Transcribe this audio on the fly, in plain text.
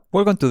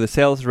Welcome to the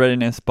Sales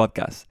Readiness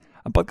Podcast,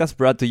 a podcast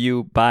brought to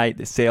you by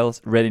the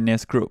Sales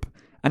Readiness Group,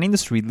 an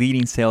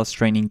industry-leading sales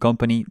training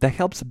company that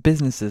helps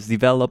businesses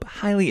develop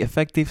highly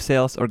effective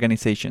sales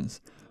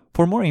organizations.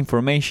 For more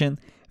information,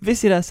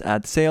 visit us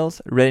at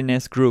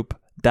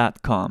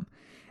salesreadinessgroup.com.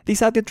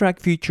 This audio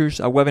track features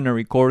a webinar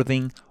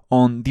recording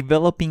on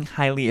developing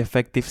highly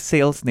effective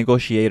sales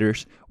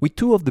negotiators with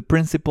two of the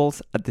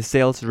principals at the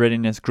Sales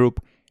Readiness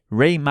Group,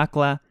 Ray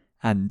Makla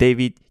and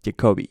David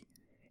Jacoby.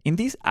 In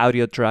this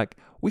audio track,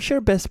 we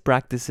share best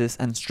practices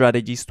and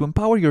strategies to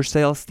empower your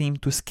sales team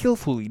to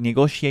skillfully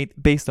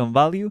negotiate based on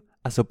value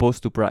as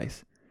opposed to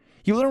price.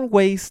 You learn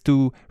ways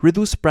to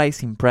reduce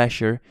pricing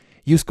pressure,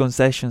 use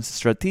concessions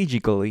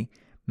strategically,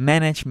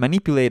 manage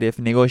manipulative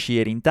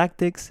negotiating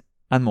tactics,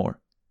 and more.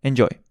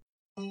 Enjoy.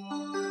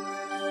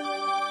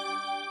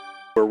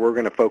 Where we're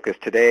going to focus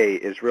today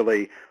is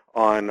really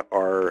on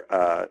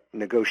our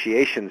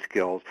negotiation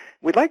skills.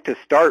 We'd like to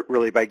start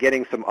really by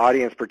getting some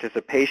audience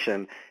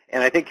participation,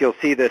 and I think you'll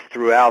see this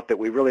throughout that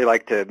we really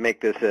like to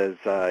make this as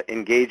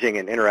engaging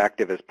and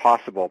interactive as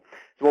possible.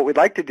 So what we'd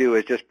like to do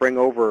is just bring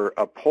over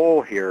a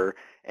poll here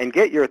and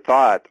get your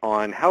thought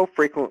on how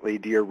frequently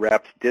do your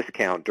reps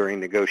discount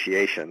during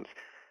negotiations.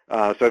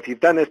 So if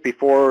you've done this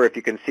before, if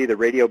you can see the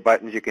radio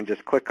buttons, you can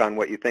just click on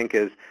what you think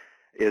is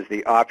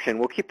the option.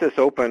 We'll keep this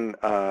open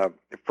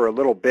for a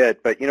little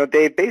bit, but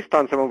Dave, based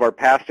on some of our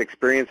past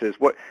experiences,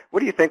 what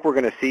do you think we're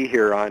going to see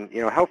here on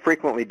how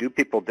frequently do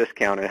people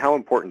discount and how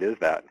important is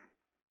that?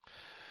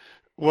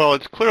 Well,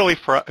 it's clearly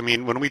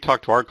when we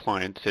talk to our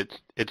clients,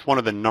 it's one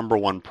of the number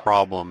one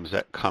problems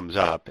that comes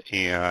up,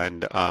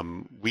 and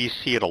we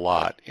see it a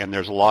lot, and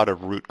there's a lot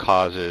of root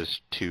causes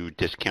to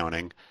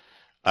discounting,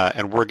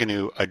 and we're going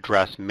to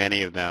address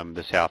many of them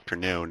this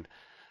afternoon.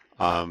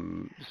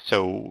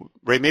 So,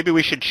 Ray, maybe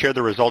we should share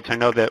the results. I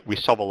know that we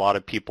still have a lot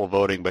of people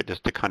voting, but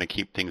just to kind of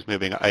keep things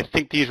moving, I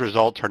think these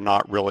results are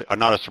not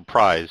a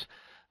surprise,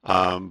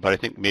 but I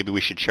think maybe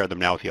we should share them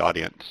now with the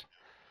audience.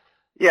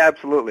 Yeah,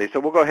 absolutely. So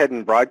we'll go ahead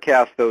and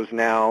broadcast those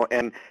now.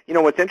 And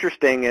what's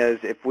interesting is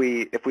if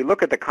we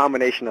look at the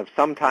combination of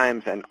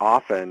sometimes and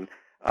often,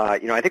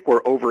 I think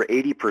we're over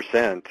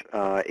 80%,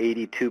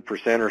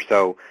 82% or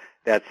so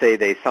that say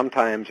they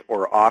sometimes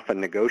or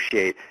often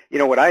negotiate.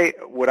 What I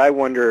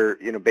wonder,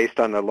 based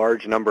on the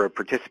large number of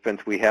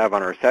participants we have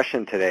on our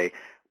session today,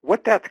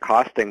 what that's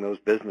costing those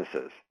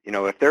businesses.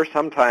 If they're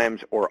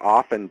sometimes or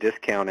often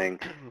discounting,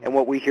 and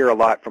what we hear a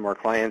lot from our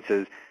clients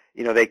is,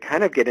 they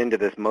kind of get into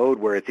this mode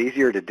where it's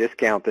easier to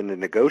discount than to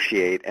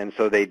negotiate, and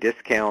so they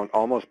discount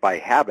almost by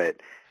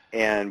habit.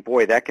 And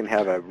boy, that can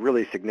have a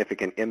really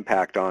significant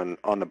impact on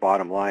the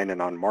bottom line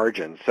and on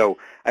margins. So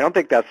I don't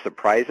think that's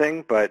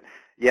surprising, but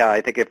yeah,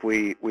 I think if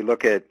we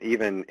look at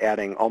even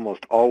adding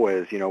almost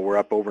always, we're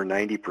up over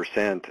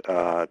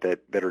 90%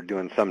 that are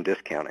doing some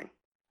discounting.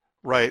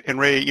 Right. And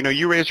Ray,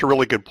 you raised a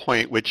really good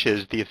point, which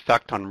is the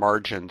effect on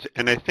margins.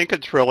 And I think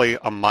it's really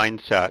a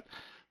mindset.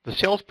 The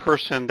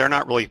salesperson, they're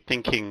not really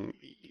thinking,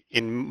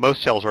 in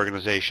most sales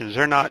organizations,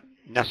 they're not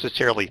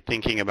necessarily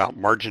thinking about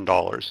margin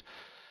dollars.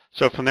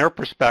 So from their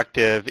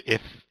perspective,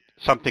 if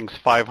something's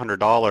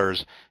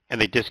 $500 and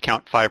they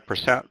discount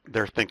 5%,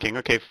 they're thinking,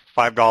 okay,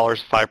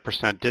 $5,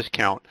 5%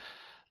 discount.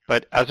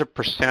 But as a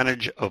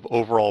percentage of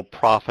overall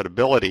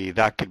profitability,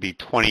 that could be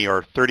 20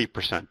 or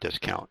 30%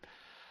 discount.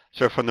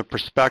 So from the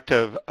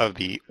perspective of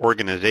the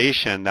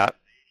organization, that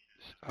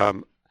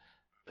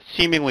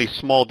seemingly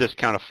small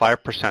discount of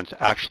 5% is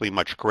actually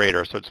much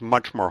greater, so it's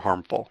much more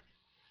harmful.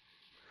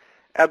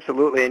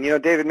 Absolutely. And,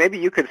 David, maybe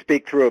you could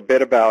speak through a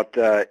bit about,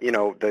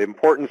 the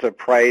importance of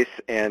price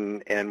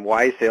and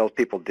why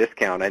salespeople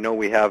discount. I know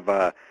we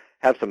have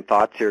some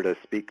thoughts here to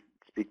speak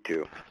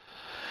to.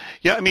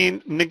 Yeah,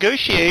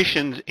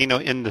 negotiations, in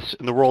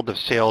the world of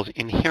sales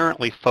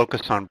inherently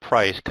focus on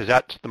price because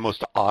that's the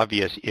most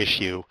obvious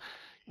issue,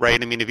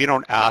 right? If you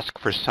don't ask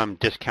for some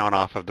discount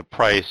off of the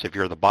price, if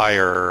you're the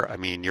buyer,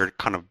 you're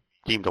kind of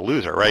deemed a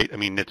loser, right?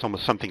 It's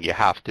almost something you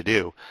have to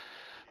do.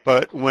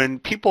 But when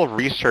people have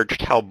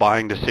researched how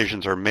buying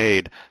decisions are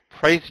made,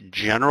 price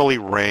generally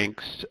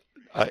ranks,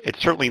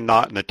 it's certainly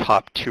not in the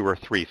top 2 or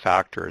 3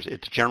 factors.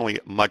 It's generally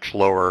much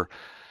lower.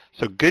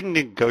 So good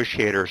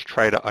negotiators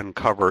try to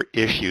uncover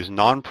issues,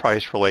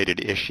 non-price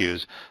related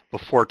issues,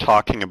 before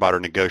talking about or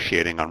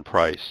negotiating on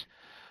price.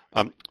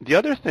 The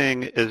other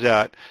thing is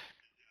that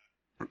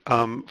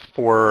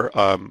for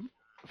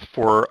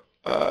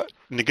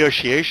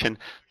negotiation,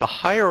 the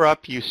higher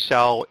up you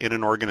sell in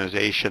an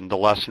organization, the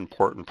less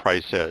important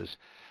price is.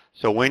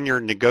 So when you're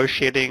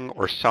negotiating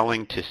or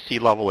selling to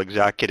C-level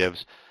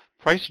executives,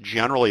 price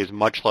generally is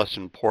much less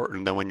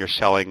important than when you're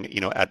selling,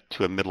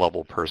 to a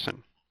mid-level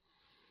person.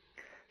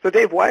 So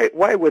Dave, why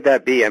would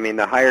that be?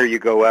 The higher you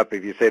go up,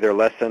 if you say they're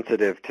less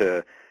sensitive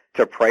to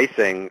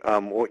pricing,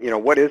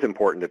 what is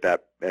important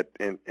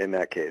in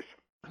that case?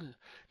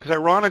 Because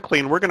ironically,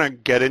 and we're going to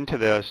get into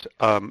this,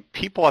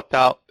 people at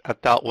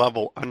that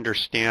level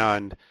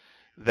understand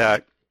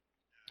that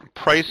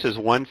price is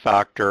one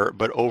factor,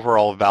 but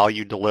overall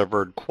value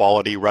delivered,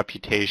 quality,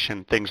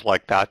 reputation, things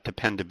like that,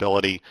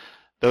 dependability,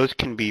 those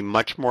can be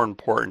much more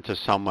important to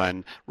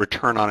someone,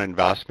 return on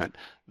investment.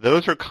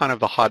 Those are kind of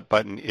the hot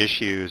button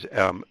issues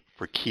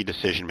for key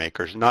decision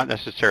makers, not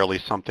necessarily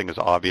something as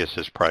obvious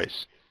as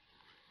price.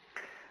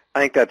 I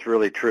think that's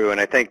really true,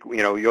 and I think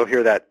you'll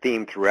hear that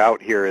theme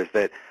throughout here is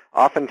that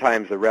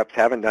oftentimes the reps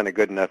haven't done a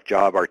good enough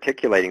job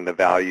articulating the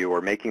value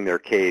or making their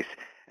case,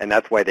 and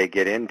that's why they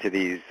get into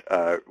these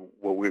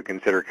what we would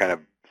consider kind of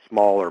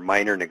small or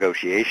minor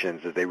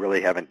negotiations, as they really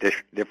haven't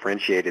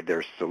differentiated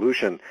their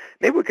solution.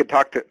 Maybe we could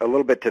talk a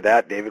little bit to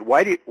that, David.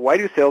 Why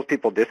do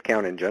salespeople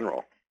discount in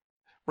general?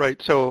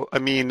 Right. So, I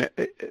mean,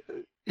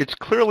 it's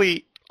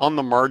clearly on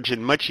the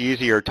margin much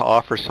easier to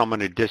offer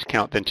someone a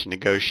discount than to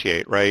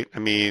negotiate, right? I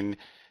mean,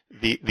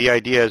 the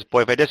idea is,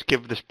 boy, if I just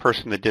give this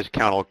person the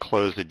discount, I'll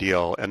close the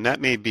deal. And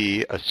that may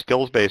be a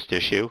skills-based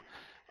issue.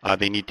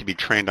 They need to be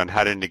trained on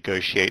how to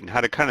negotiate and how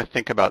to kind of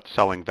think about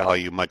selling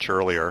value much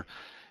earlier.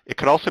 It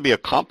could also be a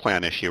comp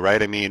plan issue,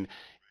 right? I mean,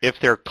 if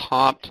they're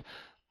comped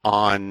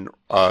on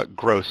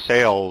gross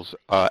sales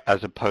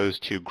as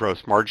opposed to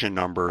gross margin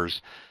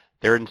numbers,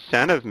 their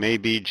incentive may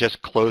be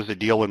just close the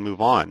deal and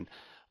move on.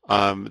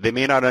 They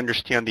may not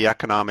understand the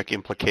economic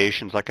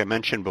implications. Like I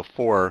mentioned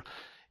before,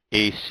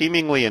 a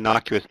seemingly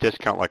innocuous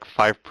discount like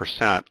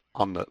 5%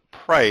 on the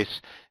price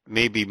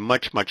may be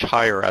much, much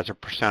higher as a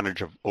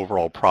percentage of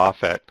overall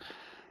profit.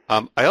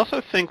 I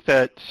also think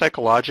that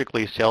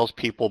psychologically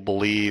salespeople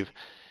believe,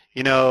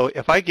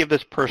 if I give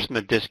this person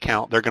a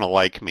discount, they're going to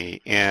like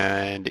me.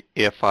 And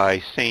if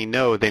I say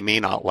no, they may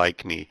not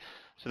like me.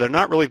 So they're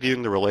not really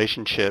viewing the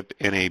relationship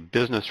in a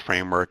business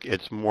framework.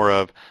 It's more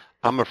of,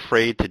 I'm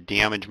afraid to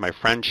damage my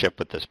friendship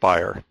with this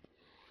buyer.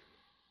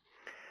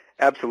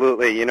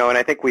 Absolutely, and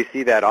I think we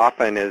see that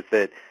often is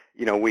that,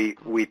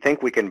 we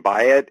think we can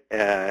buy it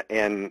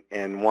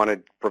and want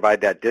to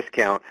provide that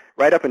discount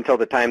right up until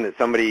the time that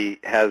somebody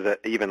has an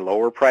even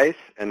lower price,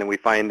 and then we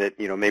find that,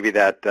 maybe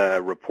that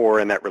rapport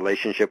and that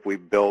relationship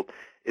we've built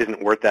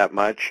isn't worth that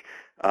much,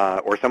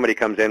 or somebody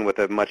comes in with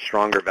a much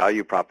stronger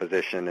value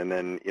proposition, and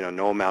then,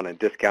 no amount of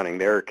discounting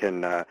there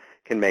can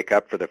make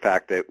up for the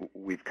fact that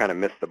we've kind of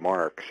missed the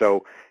mark.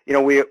 So,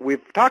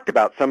 we've talked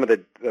about some of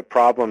the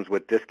problems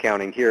with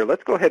discounting here.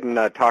 Let's go ahead and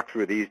talk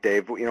through these,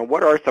 Dave.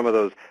 What are some of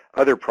those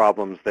other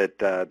problems that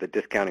the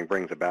discounting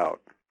brings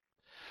about?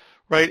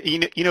 Right.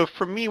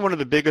 For me, one of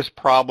the biggest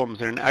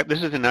problems, and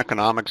this is an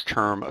economics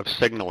term of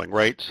signaling,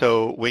 right?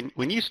 So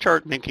when you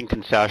start making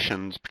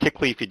concessions,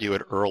 particularly if you do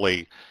it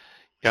early,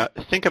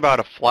 think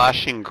about a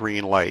flashing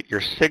green light.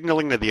 You're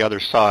signaling to the other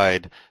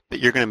side that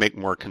you're going to make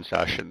more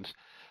concessions.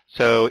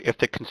 So if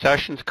the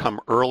concessions come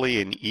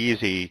early and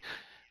easy,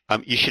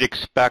 you should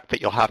expect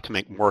that you'll have to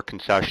make more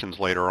concessions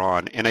later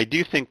on. And I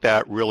do think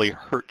that really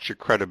hurts your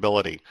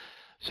credibility.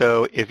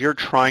 So if you're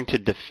trying to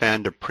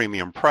defend a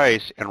premium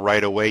price and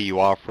right away you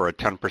offer a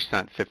 10%,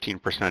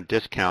 15%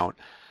 discount,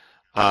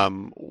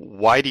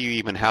 why do you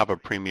even have a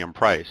premium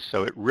price?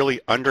 So it really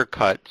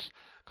undercuts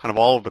kind of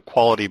all of the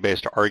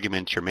quality-based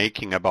arguments you're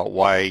making about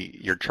why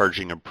you're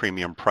charging a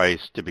premium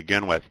price to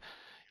begin with.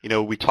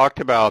 We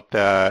talked about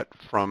that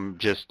from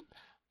just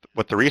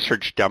what the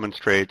research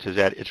demonstrates is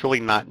that it's really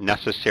not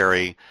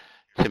necessary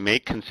to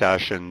make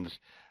concessions,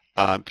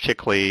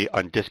 particularly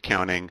on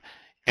discounting.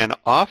 And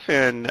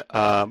often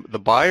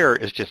the buyer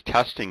is just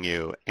testing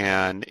you.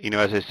 And,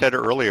 as I said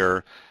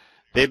earlier,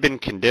 they've been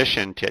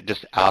conditioned to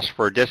just ask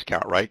for a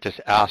discount, right? Just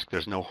ask.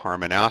 There's no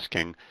harm in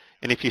asking.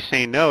 And if you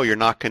say no, you're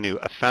not going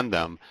to offend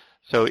them.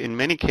 So in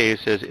many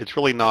cases, it's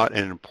really not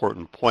an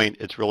important point.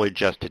 It's really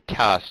just a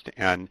test.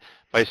 And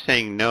by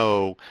saying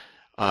no,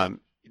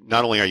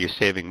 not only are you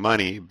saving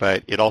money,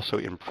 but it also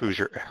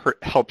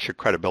helps your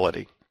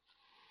credibility.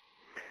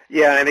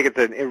 Yeah, I think it's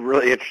a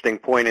really interesting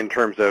point in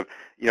terms of,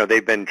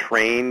 they've been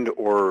trained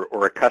or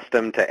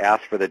accustomed to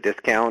ask for the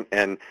discount.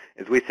 And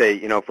as we say,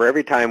 for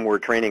every time we're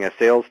training a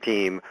sales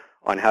team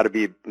on how to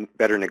be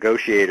better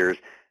negotiators,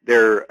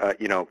 there are,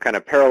 kind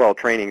of parallel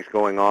trainings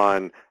going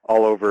on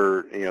all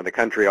over, the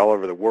country, all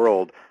over the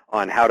world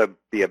on how to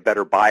be a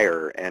better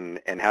buyer and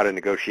how to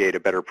negotiate a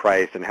better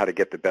price and how to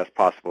get the best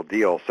possible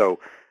deal. So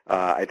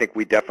I think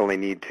we definitely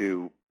need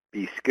to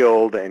be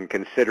skilled and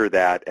consider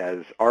that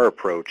as our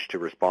approach to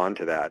respond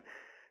to that.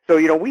 So,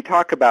 we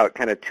talk about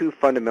kind of two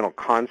fundamental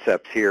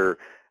concepts here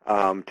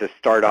to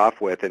start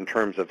off with in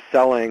terms of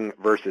selling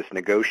versus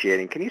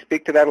negotiating. Can you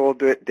speak to that a little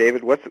bit,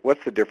 David?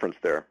 What's the difference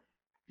there?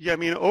 Yeah, I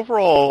mean,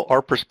 overall,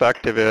 our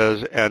perspective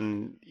is,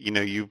 and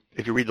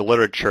if you read the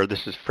literature,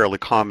 this is fairly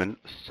common: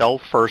 sell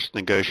first,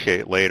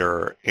 negotiate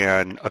later.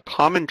 And a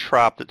common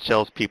trap that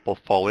salespeople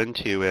fall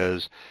into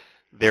is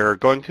they're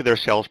going through their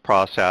sales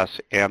process,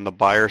 and the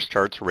buyer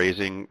starts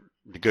raising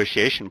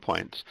negotiation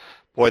points.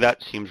 Boy,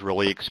 that seems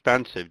really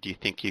expensive. Do you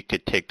think you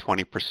could take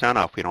 20%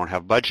 off? We don't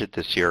have budget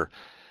this year.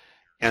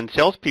 And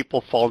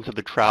salespeople fall into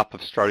the trap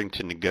of starting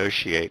to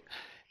negotiate.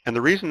 And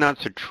the reason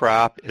that's a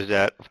trap is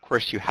that, of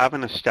course, you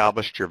haven't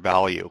established your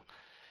value.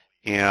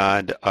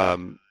 And,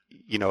 and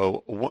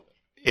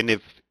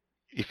if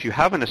you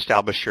haven't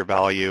established your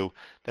value,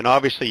 then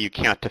obviously you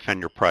can't defend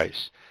your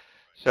price.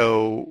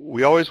 So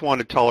we always want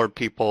to tell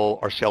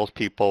our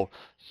salespeople,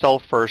 sell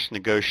first,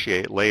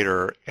 negotiate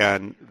later,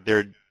 and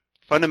they're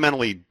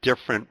fundamentally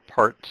different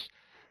parts.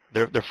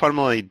 They're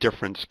fundamentally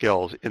different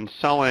skills. In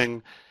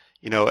selling,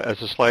 as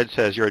the slide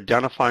says, you're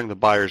identifying the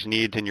buyer's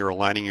needs and you're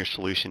aligning your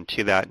solution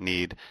to that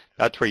need.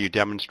 That's where you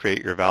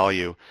demonstrate your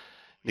value.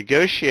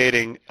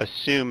 Negotiating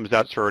assumes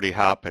that's already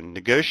happened.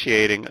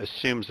 Negotiating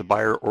assumes the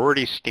buyer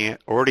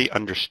already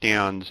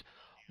understands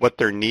what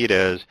their need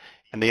is,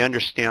 and they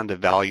understand the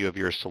value of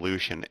your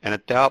solution. And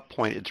at that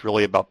point, it's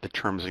really about the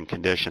terms and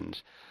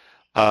conditions.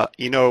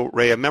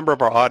 Ray, a member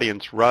of our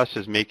audience, Russ,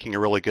 is making a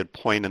really good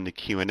point in the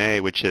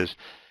Q&A, which is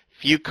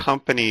few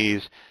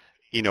companies,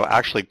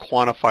 actually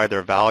quantify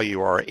their value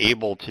or are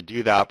able to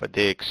do that, but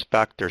they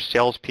expect their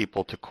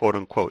salespeople to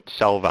quote-unquote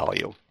sell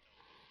value.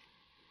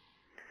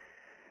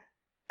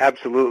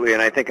 Absolutely,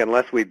 and I think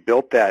unless we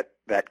built that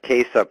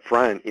case up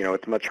front,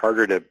 it's much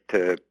harder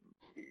to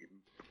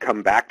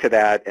come back to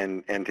that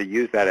and to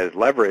use that as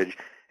leverage.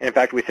 And in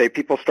fact, we say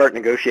people start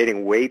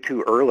negotiating way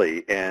too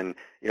early, and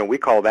we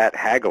call that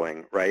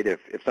haggling, right? If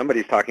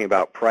somebody's talking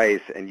about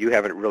price and you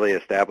haven't really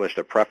established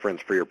a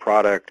preference for your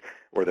product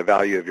or the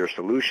value of your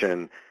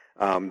solution,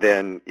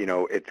 then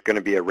it's going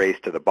to be a race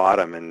to the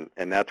bottom,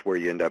 and that's where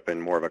you end up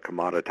in more of a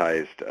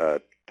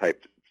commoditized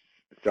type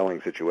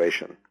selling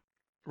situation.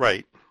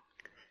 Right.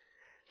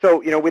 So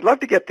we'd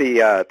love to get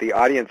the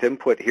audience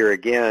input here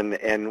again,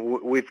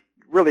 and we've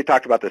really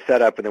talked about the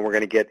setup, and then we're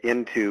going to get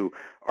into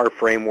our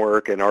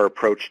framework and our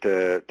approach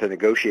to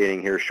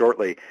negotiating here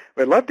shortly.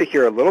 But I'd love to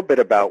hear a little bit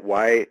about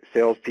why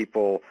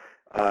salespeople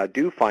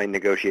do find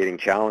negotiating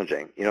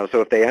challenging.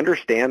 So if they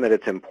understand that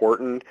it's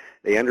important,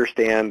 they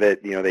understand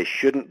that they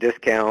shouldn't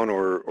discount,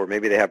 or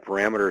maybe they have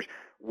parameters.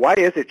 Why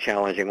is it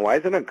challenging? Why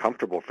is it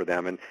uncomfortable for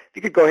them? And if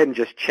you could go ahead and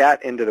just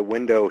chat into the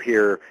window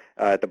here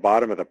at the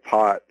bottom of the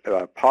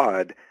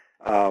pod,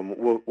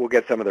 we'll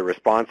get some of the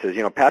responses.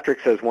 Patrick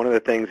says one of the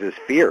things is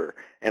fear,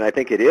 and I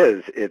think it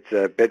is. It's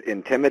a bit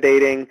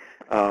intimidating.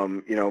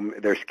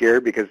 They're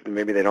scared because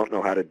maybe they don't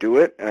know how to do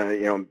it.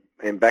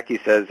 And Becky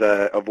says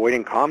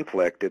avoiding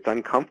conflict. It's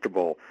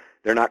uncomfortable.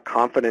 They're not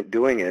confident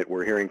doing it.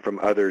 We're hearing from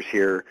others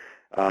here.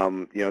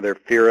 Their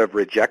fear of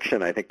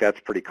rejection. I think that's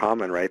pretty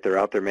common, right? They're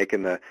out there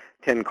making the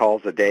 10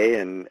 calls a day,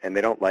 and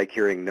they don't like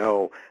hearing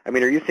no. I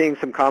mean, are you seeing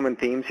some common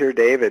themes here,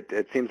 Dave?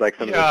 It seems like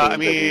some of the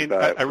themes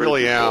that I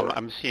really am.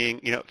 I'm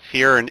seeing,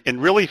 fear,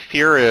 and really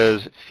fear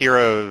is fear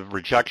of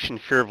rejection,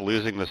 fear of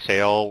losing the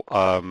sale,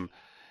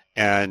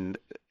 and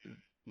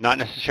not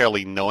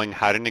necessarily knowing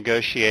how to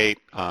negotiate.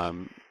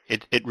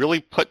 It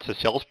really puts a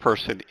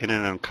salesperson in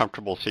an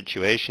uncomfortable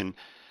situation,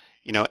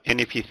 and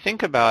if you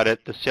think about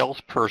it, the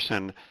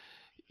salesperson,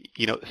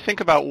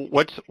 think about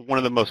what's one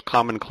of the most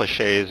common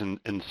cliches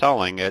in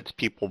selling. It's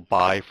people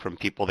buy from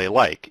people they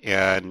like,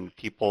 and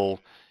people,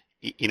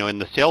 in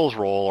the sales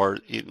role,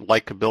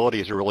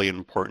 likability is a really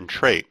important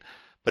trait.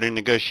 But in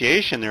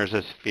negotiation, there's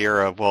this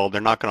fear of, well,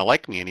 they're not going to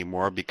like me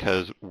anymore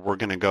because we're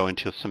going to go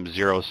into some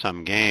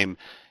zero-sum game,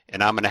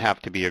 and I'm going to have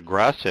to be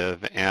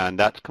aggressive, and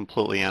that's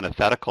completely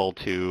antithetical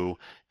to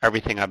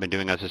everything I've been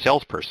doing as a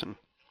salesperson.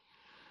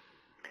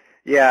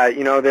 Yeah,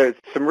 there's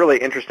some really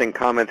interesting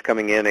comments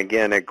coming in.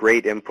 Again, a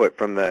great input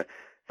from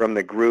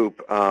the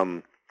group.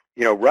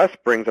 Russ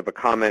brings up a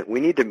comment. We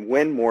need to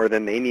win more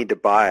than they need to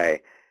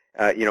buy.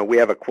 We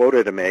have a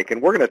quota to make,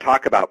 and we're going to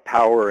talk about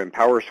power and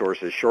power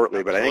sources shortly.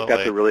 Absolutely. But I think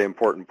that's a really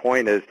important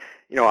point. Is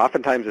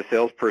oftentimes a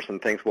salesperson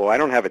thinks, well, I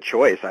don't have a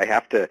choice. I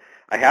have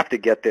to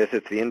get this.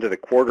 It's the end of the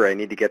quarter. I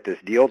need to get this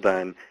deal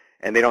done.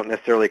 And they don't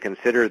necessarily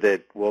consider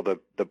that, well,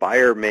 the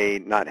buyer may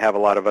not have a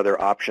lot of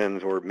other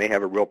options or may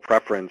have a real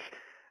preference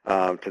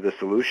to the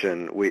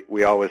solution.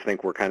 We always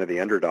think we're kind of the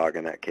underdog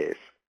in that case.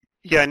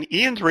 Yeah, and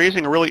Ian's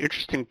raising a really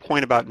interesting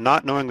point about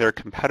not knowing their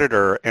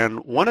competitor. And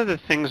one of the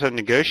things of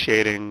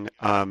negotiating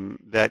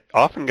that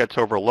often gets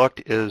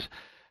overlooked is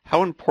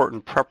how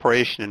important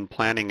preparation and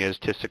planning is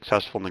to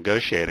successful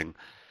negotiating.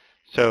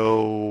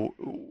 So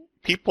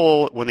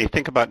people, when they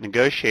think about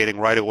negotiating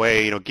right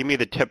away, give me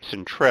the tips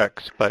and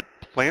tricks, but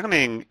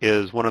planning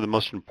is one of the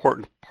most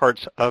important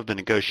parts of the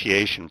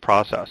negotiation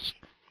process.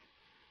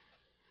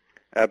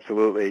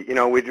 Absolutely.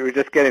 We're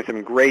just getting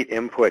some great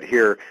input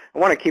here. I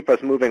want to keep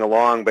us moving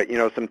along, but,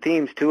 some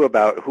themes, too,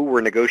 about who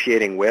we're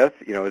negotiating with.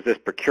 Is this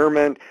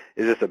procurement?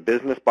 Is this a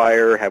business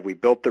buyer? Have we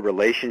built the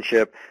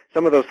relationship?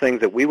 Some of those things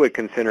that we would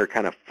consider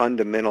kind of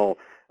fundamental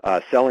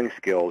selling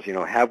skills.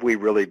 Have we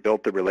really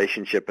built the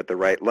relationship at the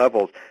right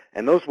levels?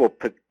 And those will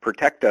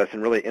protect us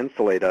and really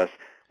insulate us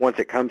once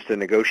it comes to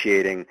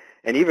negotiating.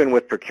 And even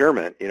with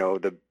procurement,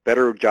 the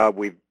better job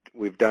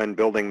we've done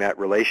building that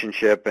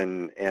relationship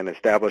and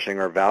establishing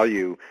our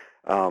value,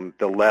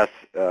 the less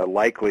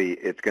likely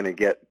it's going to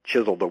get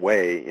chiseled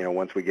away,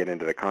 once we get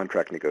into the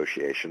contract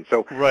negotiation.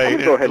 So right. I'm going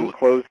to go ahead and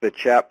close the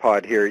chat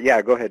pod here.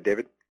 Yeah, go ahead,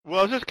 David. Well,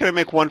 I was just going to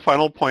make one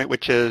final point,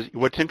 which is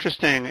what's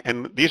interesting,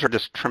 and these are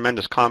just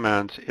tremendous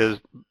comments, is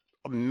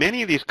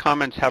many of these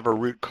comments have a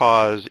root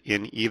cause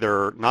in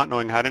either not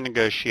knowing how to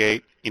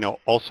negotiate,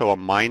 also a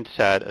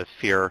mindset of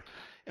fear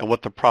and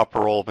what the proper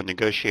role of a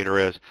negotiator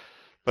is.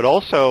 But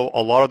also,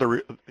 a lot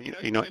of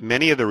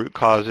many of the root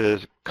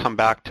causes come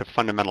back to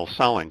fundamental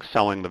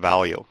selling the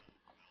value.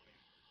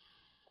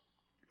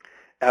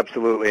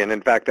 Absolutely, and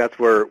in fact, that's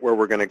where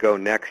we're going to go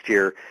next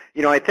here.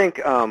 I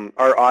think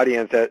our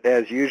audience,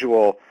 as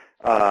usual,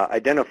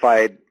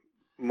 identified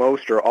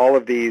most or all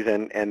of these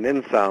and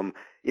then some.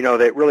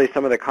 That really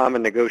some of the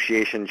common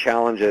negotiation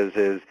challenges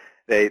is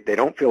they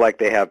don't feel like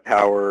they have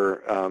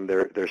power.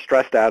 They're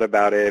stressed out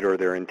about it, or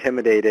they're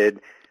intimidated.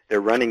 They're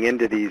running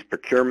into these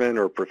procurement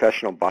or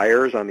professional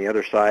buyers on the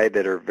other side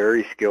that are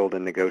very skilled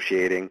in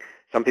negotiating.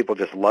 Some people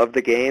just love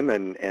the game,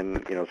 and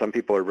some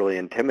people are really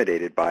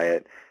intimidated by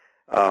it.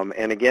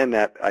 And again,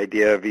 that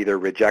idea of either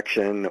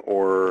rejection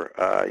or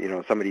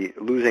somebody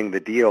losing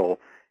the deal,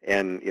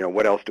 and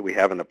what else do we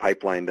have in the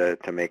pipeline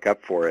to make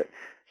up for it?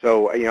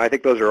 So I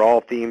think those are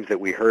all themes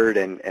that we heard,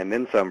 and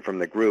then some from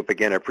the group.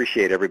 Again, I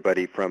appreciate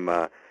everybody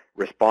from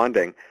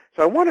responding.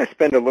 So I want to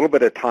spend a little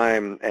bit of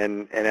time,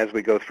 and as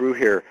we go through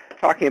here,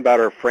 talking about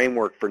our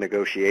framework for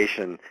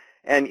negotiation.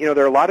 And there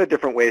are a lot of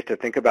different ways to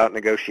think about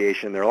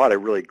negotiation. There are a lot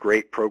of really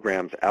great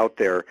programs out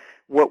there.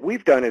 What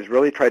we've done is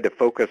really tried to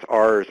focus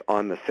ours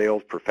on the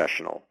sales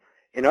professional.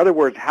 In other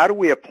words, how do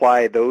we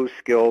apply those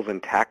skills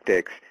and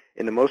tactics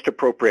in the most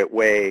appropriate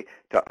way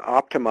to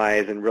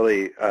optimize and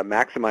really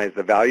maximize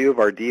the value of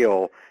our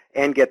deal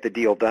and get the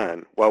deal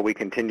done while we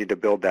continue to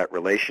build that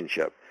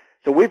relationship?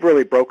 So we've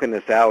really broken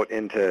this out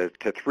into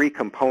three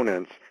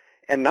components.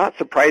 And not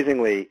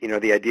surprisingly,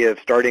 the idea of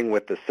starting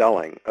with the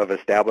selling, of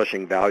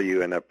establishing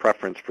value and a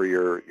preference for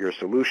your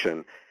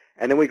solution.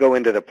 And then we go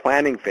into the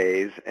planning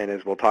phase, and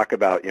as we'll talk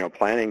about,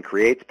 planning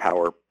creates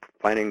power.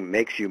 Planning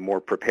makes you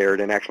more prepared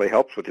and actually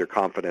helps with your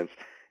confidence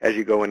as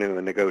you go into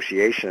the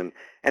negotiation.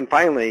 And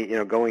finally,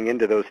 going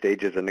into those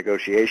stages of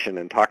negotiation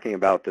and talking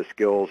about the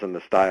skills and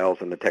the styles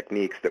and the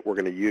techniques that we're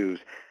going to use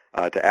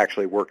to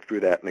actually work through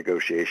that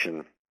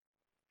negotiation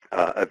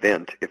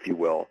event, if you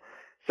will.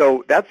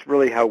 So that's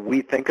really how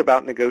we think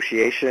about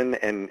negotiation,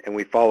 and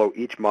we follow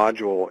each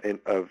module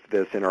of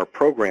this in our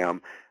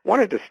program.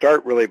 Wanted to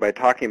start really by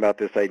talking about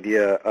this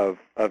idea of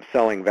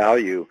selling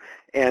value.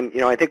 And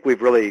I think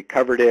we've really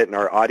covered it, and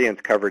our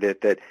audience covered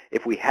it, that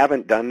if we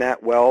haven't done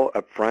that well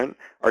up front,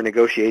 our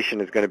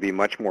negotiation is going to be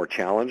much more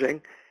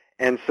challenging.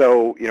 And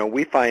so,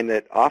 we find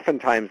that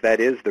oftentimes that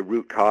is the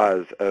root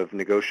cause of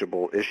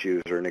negotiable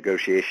issues or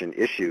negotiation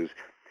issues.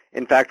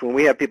 In fact, when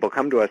we have people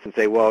come to us and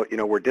say, well,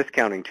 we're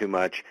discounting too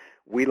much,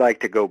 we like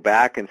to go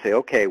back and say,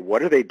 okay,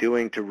 what are they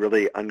doing to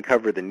really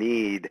uncover the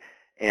need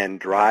and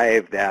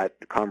drive that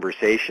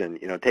conversation,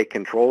 take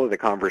control of the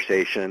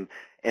conversation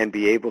and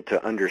be able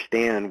to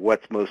understand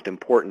what's most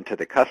important to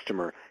the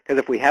customer. Because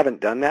if we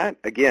haven't done that,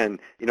 again,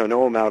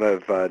 no amount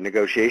of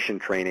negotiation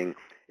training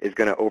is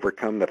going to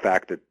overcome the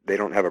fact that they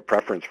don't have a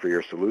preference for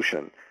your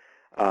solution.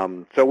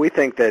 So we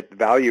think that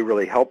value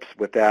really helps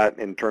with that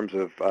in terms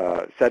of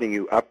setting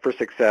you up for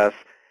success,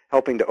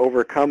 helping to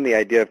overcome the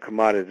idea of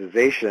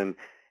commoditization.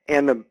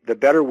 And the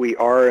better we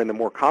are and the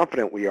more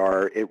confident we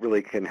are, it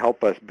really can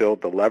help us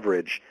build the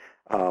leverage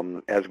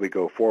as we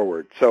go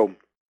forward. So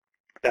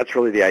that's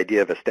really the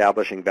idea of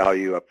establishing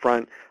value up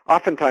front.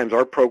 Oftentimes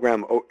our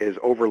program is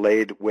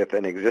overlaid with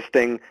an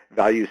existing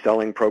value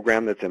selling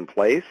program that's in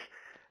place,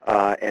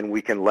 and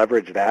we can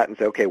leverage that and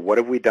say, okay, what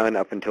have we done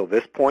up until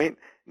this point?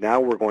 Now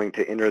we're going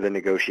to enter the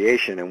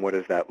negotiation, and what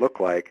does that look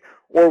like?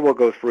 Or we'll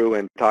go through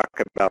and talk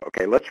about,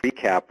 okay, let's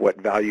recap what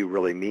value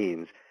really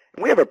means.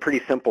 And we have a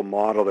pretty simple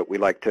model that we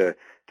like to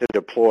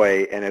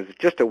deploy, and it's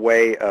just a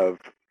way of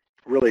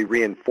really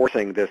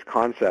reinforcing this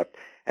concept,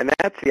 and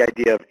that's the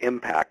idea of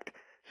impact.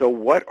 So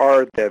what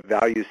are the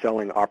value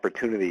selling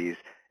opportunities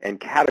and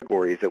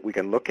categories that we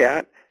can look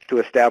at to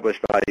establish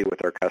value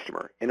with our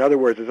customer? In other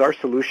words, is our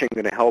solution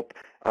going to help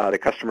the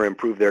customer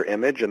improve their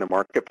image in the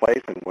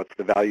marketplace, and what's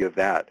the value of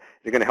that?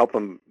 Is it going to help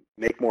them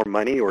make more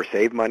money or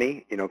save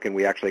money? Can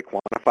we actually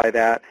quantify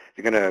that?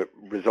 Is it going to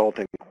result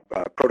in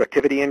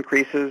productivity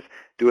increases,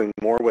 doing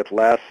more with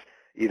less,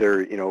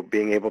 either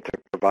being able to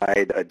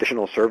provide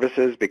additional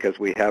services because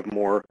we have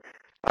more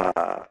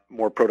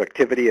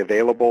productivity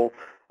available,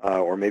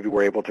 or maybe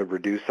we're able to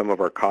reduce some of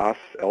our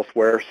costs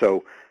elsewhere.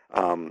 So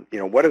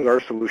what is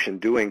our solution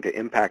doing to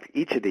impact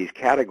each of these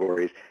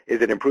categories?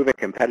 Is it improving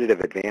competitive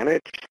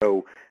advantage,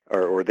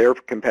 or their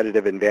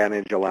competitive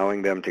advantage,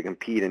 allowing them to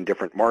compete in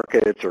different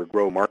markets or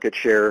grow market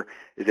share?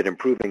 Is it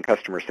improving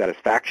customer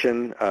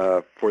satisfaction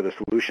for the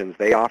solutions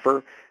they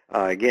offer?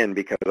 Again,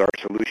 because our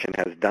solution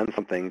has done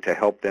something to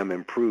help them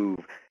improve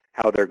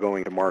how they're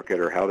going to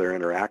market or how they're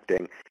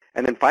interacting.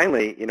 And then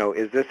finally,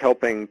 is this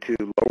helping to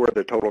lower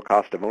the total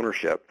cost of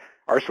ownership?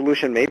 Our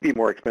solution may be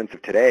more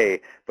expensive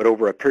today, but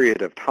over a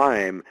period of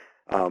time,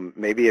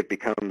 maybe it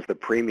becomes the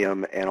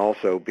premium and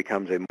also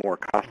becomes a more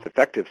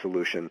cost-effective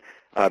solution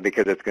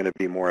because it's going to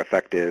be more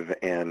effective,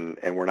 and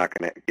we're not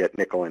going to get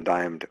nickel and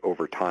dimed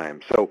over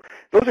time. So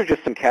those are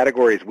just some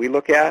categories we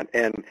look at,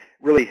 and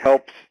really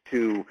helps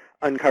to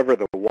uncover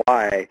the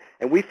why.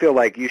 And we feel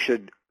like you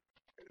should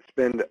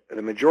spend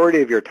the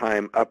majority of your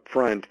time up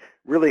front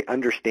really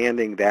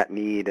understanding that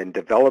need and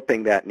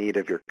developing that need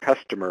of your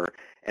customer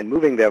and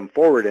moving them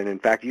forward. And in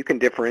fact, you can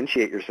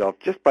differentiate yourself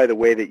just by the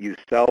way that you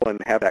sell and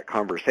have that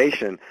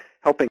conversation,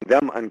 helping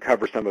them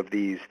uncover some of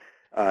these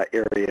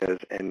areas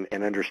and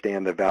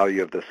understand the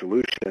value of the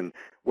solution,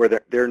 where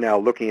they're now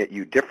looking at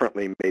you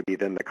differently maybe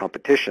than the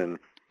competition.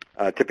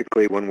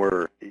 Typically when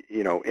we're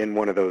in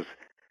one of those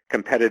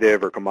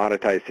competitive or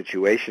commoditized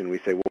situation, we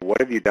say, well, what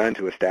have you done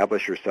to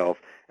establish yourself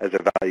as a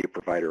value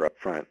provider up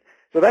front?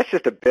 So that's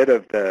just a bit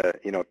of the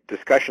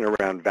discussion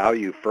around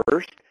value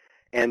first.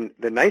 And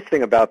the nice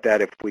thing about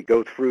that, if we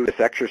go through this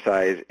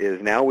exercise,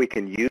 is now we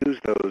can use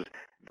those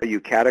value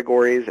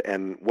categories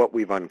and what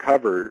we've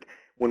uncovered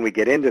when we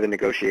get into the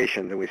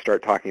negotiations and we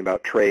start talking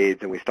about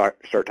trades and we start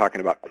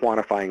talking about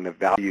quantifying the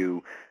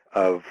value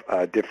of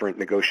different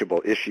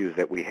negotiable issues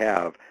that we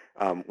have.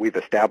 We've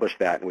established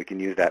that, and we can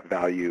use that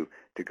value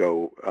to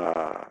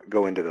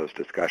go into those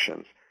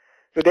discussions.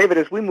 So David,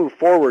 as we move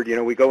forward,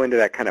 we go into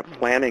that kind of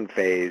planning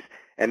phase,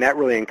 and that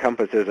really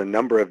encompasses a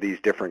number of these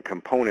different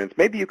components.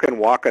 Maybe you can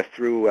walk us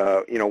through,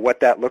 what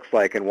that looks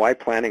like and why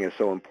planning is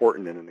so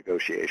important in a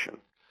negotiation.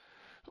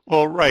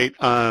 Well, right.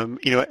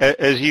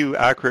 As you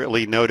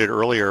accurately noted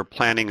earlier,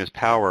 planning is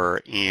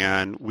power,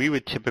 and we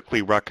would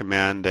typically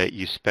recommend that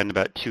you spend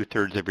about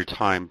 2/3 of your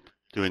time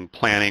doing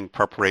planning,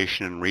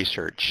 preparation, and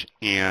research,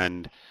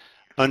 and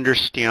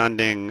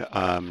understanding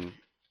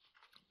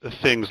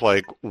things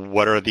like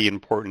what are the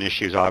important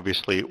issues.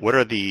 Obviously, what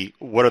are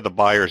the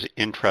buyer's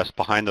interests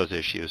behind those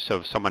issues. So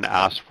if someone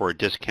asks for a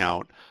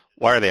discount,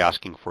 why are they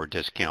asking for a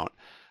discount?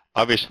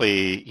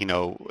 Obviously,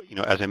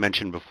 as I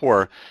mentioned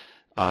before,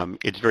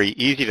 it's very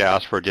easy to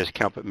ask for a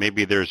discount, but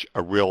maybe there's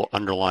a real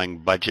underlying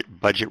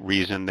budget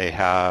reason they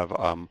have.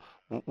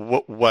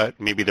 What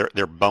maybe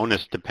their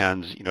bonus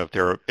depends. If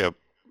they're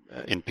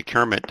in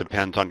procurement,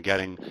 depends on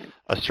getting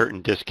a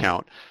certain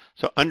discount.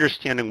 So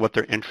understanding what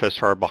their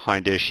interests are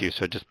behind issues.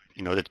 So just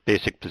that's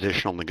basic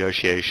positional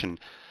negotiation.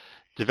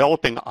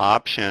 Developing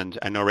options.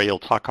 I know Ray will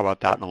talk about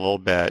that in a little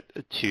bit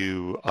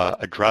to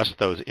address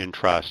those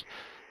interests.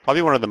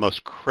 Probably one of the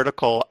most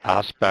critical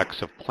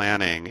aspects of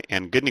planning,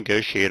 and good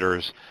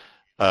negotiators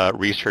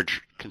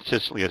research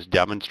consistently has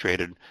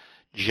demonstrated,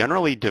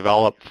 generally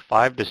develop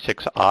 5 to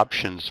 6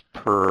 options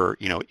per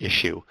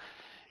issue.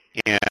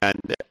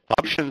 And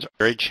options are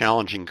very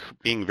challenging,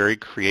 being very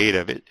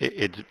creative.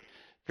 It's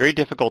very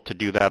difficult to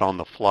do that on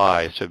the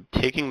fly. So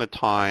taking the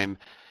time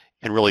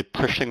and really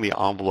pushing the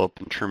envelope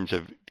in terms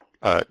of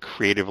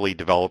creatively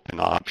developing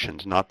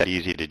options, not that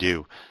easy to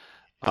do.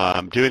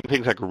 Doing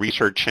things like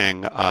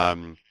researching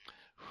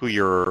who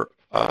your,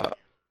 I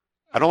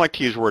don't like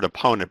to use the word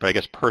opponent, but I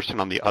guess person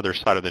on the other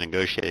side of the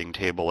negotiating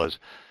table is.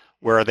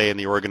 Where are they in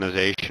the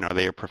organization? Are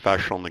they a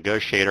professional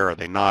negotiator? Are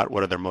they not?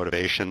 What are their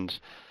motivations?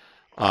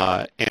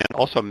 And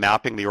also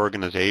mapping the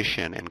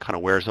organization and kind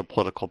of where's the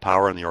political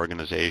power in the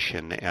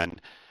organization, and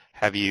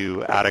have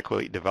you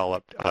adequately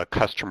developed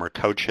customer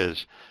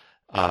coaches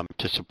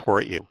to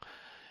support you?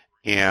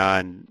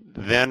 And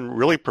then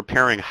really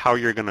preparing how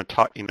you're going to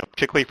talk,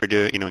 particularly if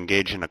you're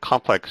engage in a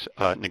complex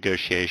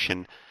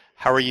negotiation,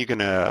 how are you going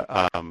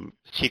to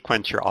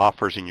sequence your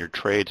offers and your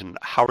trades, and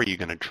how are you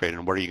going to trade,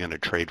 and what are you going to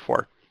trade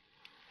for?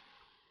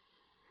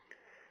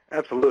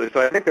 Absolutely.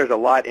 So I think there's a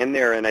lot in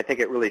there, and I think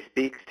it really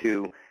speaks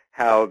to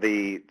how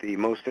the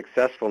most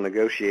successful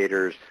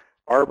negotiators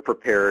are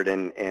prepared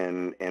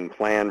and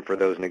plan for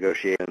those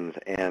negotiations.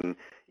 And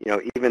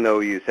even though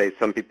you say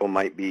some people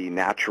might be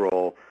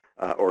natural,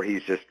 or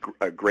he's just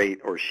a great,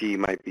 or she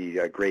might be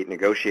a great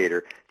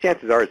negotiator,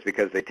 chances are it's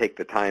because they take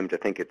the time to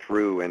think it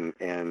through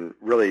and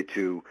really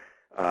to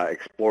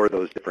explore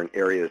those different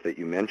areas that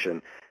you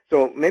mentioned.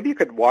 So maybe you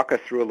could walk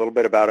us through a little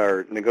bit about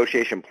our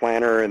negotiation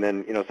planner, and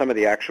then some of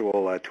the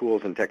actual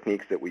tools and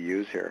techniques that we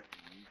use here.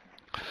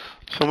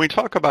 So when we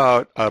talk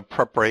about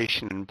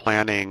preparation and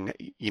planning,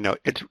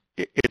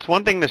 it's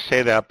one thing to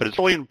say that, but it's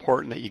really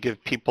important that you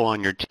give people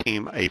on your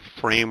team a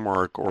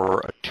framework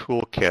or a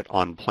toolkit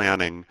on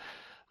planning.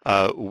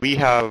 We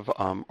have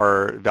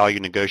our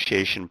value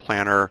negotiation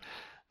planner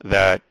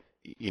that,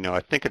 I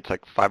think it's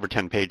like 5 or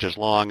 10 pages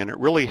long, and it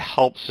really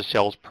helps the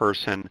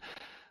salesperson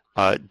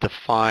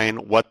define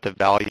what the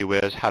value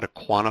is, how to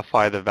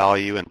quantify the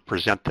value and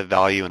present the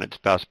value in its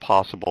best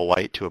possible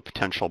light to a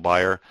potential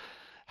buyer,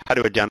 how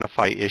to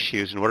identify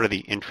issues and what are the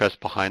interests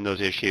behind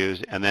those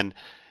issues, and then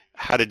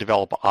how to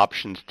develop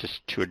options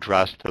to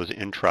address those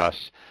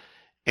interests,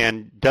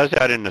 and does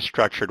that in a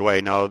structured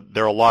way. Now,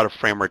 there are a lot of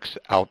frameworks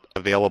out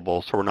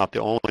available, so we're not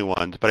the only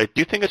ones, but I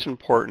do think it's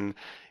important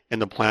in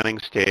the planning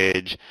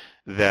stage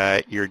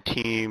that your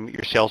team,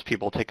 your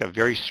salespeople, take a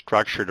very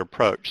structured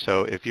approach.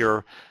 So if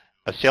you're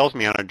a sales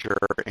manager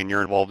and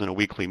you're involved in a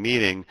weekly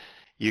meeting,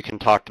 you can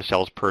talk to the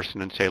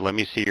salesperson and say, let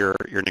me see your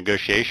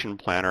negotiation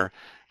planner.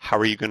 How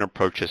are you going to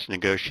approach this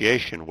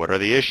negotiation? What are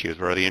the issues?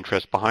 What are the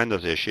interests behind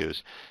those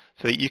issues?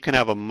 So that you can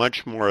have a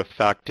much more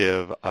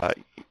effective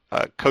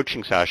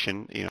coaching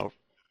session,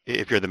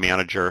 if you're the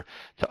manager,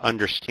 to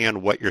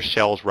understand what your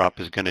sales rep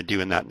is going to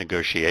do in that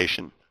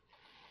negotiation.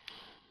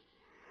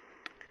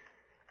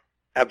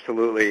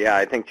 Absolutely, yeah.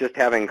 I think just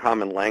having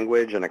common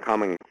language and a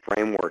common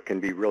framework can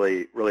be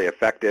really, really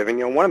effective.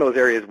 And one of those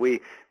areas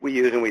we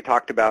use and we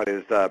talked about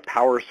is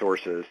power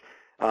sources.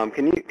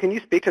 Can you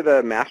speak to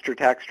the master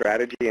tax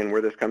strategy and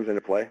where this comes into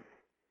play?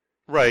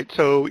 Right.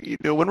 So,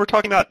 when we're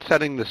talking about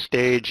setting the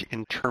stage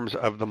in terms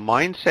of the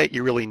mindset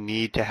you really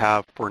need to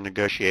have for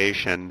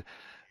negotiation,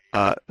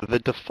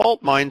 the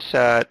default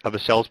mindset of a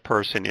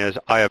salesperson is,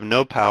 I have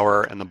no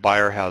power and the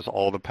buyer has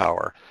all the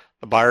power.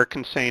 The buyer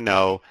can say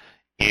no,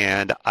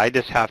 and I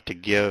just have to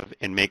give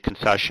and make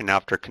concession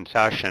after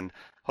concession,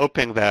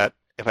 hoping that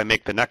if I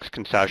make the next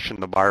concession,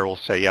 the buyer will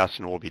say yes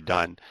and we'll be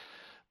done.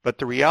 But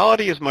the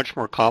reality is much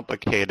more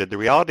complicated. The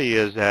reality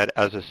is that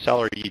as a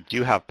seller, you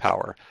do have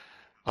power.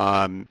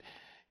 Um,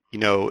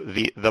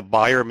 the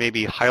buyer may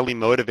be highly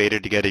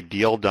motivated to get a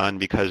deal done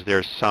because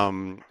there's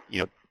some,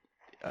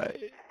 uh,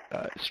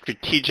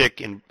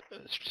 strategically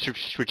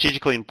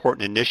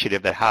important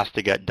initiative that has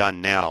to get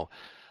done now.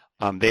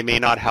 They may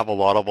not have a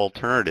lot of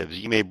alternatives.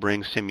 You may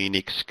bring some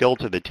unique skill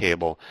to the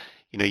table.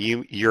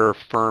 Your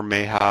firm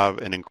may have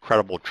an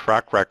incredible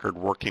track record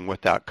working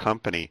with that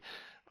company.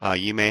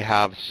 You may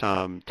have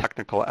some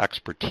technical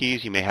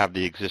expertise. You may have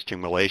the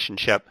existing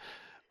relationship.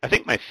 I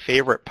think my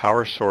favorite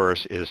power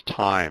source is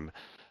time.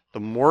 The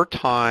more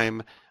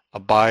time a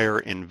buyer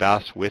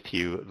invests with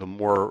you, the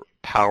more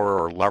power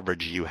or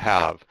leverage you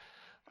have.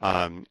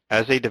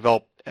 As they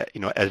develop,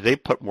 as they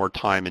put more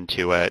time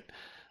into it,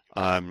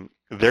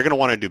 they're going to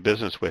want to do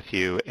business with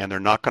you, and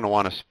they're not going to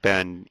want to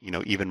spend,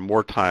 even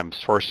more time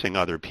sourcing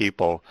other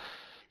people.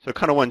 So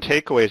kind of one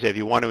takeaway is if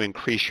you want to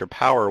increase your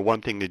power,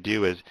 one thing to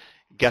do is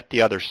get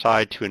the other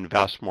side to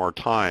invest more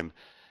time.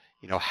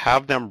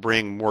 Have them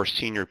bring more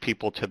senior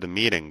people to the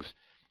meetings.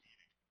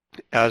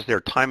 As their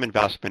time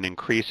investment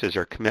increases,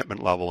 their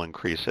commitment level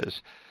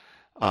increases.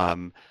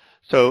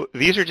 So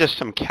these are just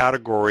some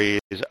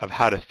categories of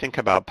how to think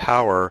about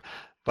power,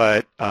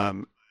 but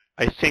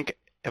I think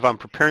if I'm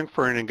preparing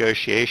for a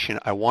negotiation,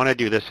 I want to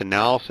do this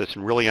analysis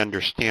and really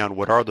understand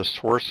what are the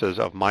sources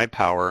of my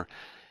power,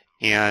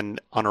 and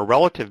on a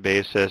relative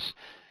basis,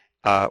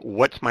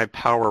 what's my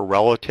power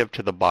relative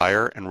to the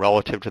buyer and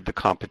relative to the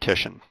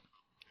competition.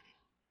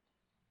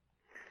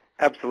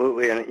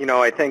 Absolutely, and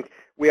I think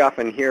we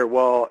often hear,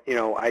 well,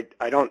 I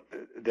don't.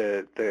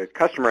 The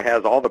customer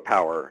has all the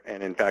power,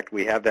 and in fact,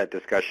 we have that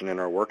discussion in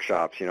our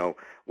workshops.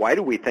 Why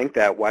do we think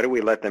that? Why do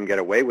we let them get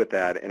away with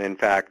that? And in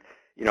fact,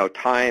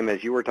 time,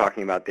 as you were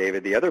talking about,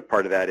 David, the other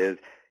part of that is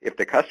if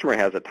the customer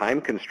has a time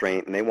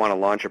constraint and they want to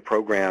launch a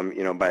program,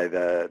 by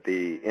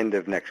the end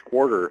of next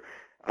quarter,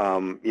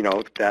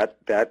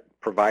 that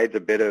provides a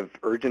bit of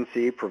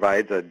urgency,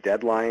 provides a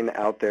deadline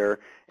out there,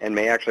 and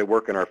may actually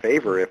work in our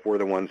favor if we're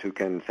the ones who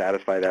can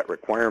satisfy that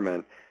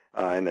requirement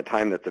in the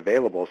time that's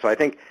available. So I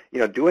think,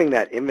 doing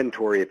that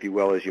inventory, if you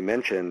will, as you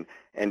mentioned,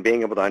 and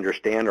being able to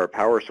understand our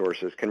power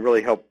sources can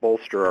really help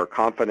bolster our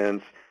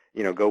confidence,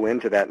 go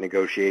into that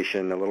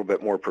negotiation a little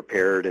bit more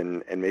prepared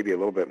and maybe a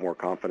little bit more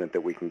confident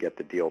that we can get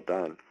the deal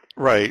done.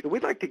 Right. So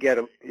we'd like to get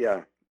a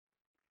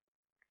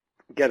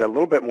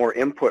little bit more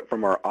input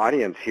from our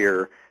audience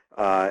here,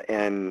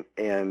 and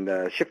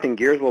shifting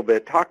gears a little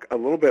bit, talk a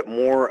little bit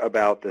more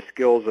about the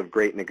skills of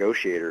great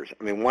negotiators.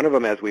 I mean, one of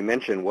them, as we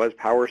mentioned, was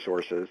power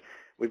sources.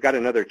 We've got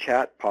another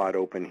chat pod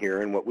open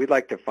here, and what we'd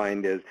like to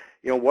find is,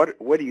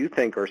 what do you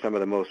think are some of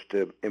the most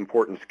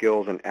important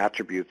skills and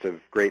attributes of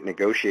great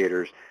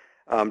negotiators?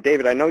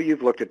 David, I know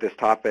you've looked at this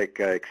topic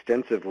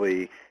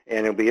extensively,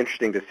 and it'll be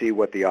interesting to see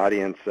what the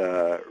audience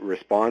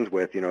responds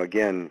with.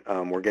 Again,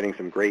 we're getting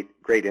some great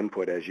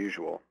input as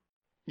usual.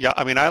 Yeah,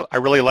 I mean, I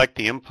really like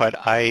the input.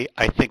 I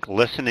think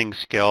listening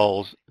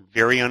skills,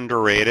 very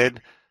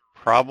underrated,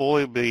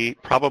 probably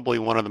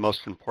one of the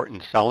most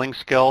important selling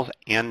skills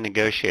and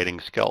negotiating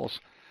skills.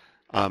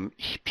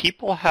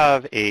 People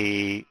have at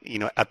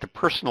the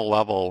personal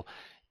level,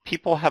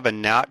 people have a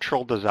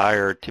natural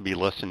desire to be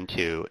listened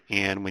to,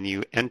 and when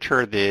you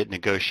enter the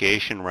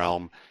negotiation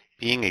realm,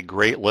 being a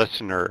great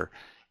listener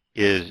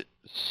is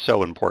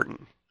so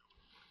important.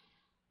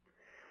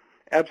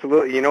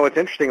 Absolutely. What's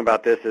interesting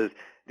about this is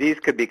these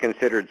could be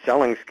considered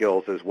selling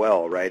skills as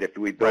well, right? If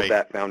we build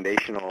that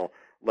foundational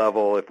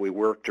level, if we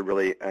work to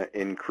really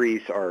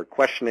increase our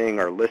questioning,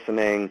 our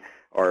listening,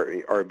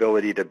 our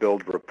ability to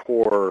build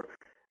rapport,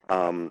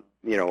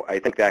 I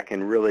think that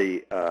can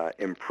really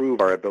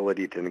improve our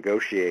ability to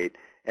negotiate.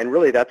 And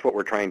really that's what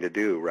we're trying to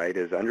do, right,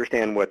 is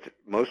understand what's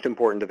most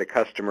important to the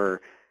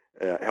customer,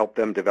 help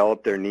them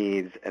develop their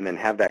needs, and then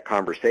have that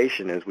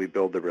conversation as we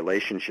build the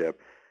relationship.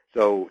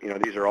 So,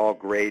 these are all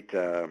great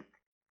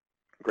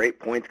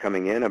points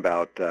coming in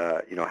about,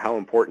 how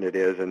important it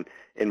is, and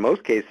in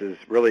most cases,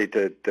 really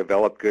to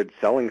develop good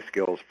selling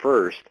skills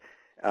first,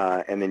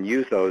 and then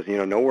use those.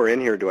 Nowhere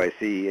in here do I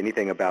see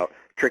anything about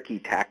tricky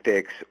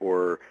tactics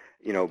or,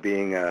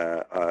 being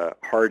a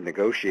hard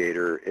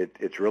negotiator.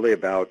 It's really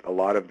about a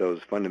lot of those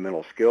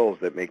fundamental skills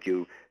that make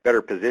you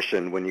better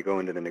positioned when you go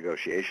into the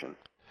negotiation.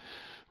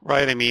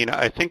 Right. I mean,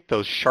 I think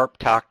those sharp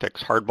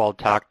tactics, hardball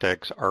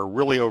tactics, are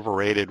really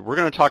overrated. We're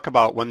going to talk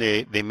about when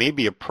they may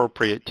be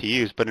appropriate to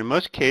use, but in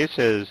most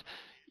cases,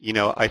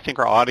 I think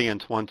our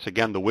audience, once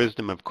again, the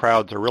wisdom of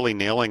crowds, are really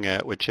nailing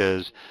it, which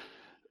is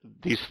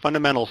these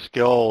fundamental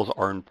skills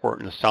are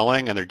important to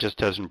selling, and they're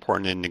just as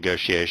important in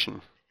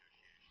negotiation.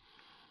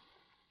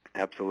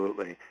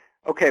 Absolutely.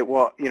 Okay,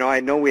 well, I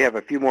know we have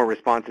a few more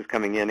responses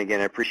coming in. Again,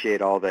 I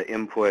appreciate all the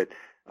input.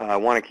 I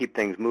want to keep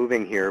things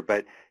moving here,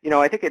 but,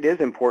 I think it is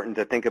important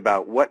to think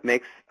about what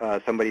makes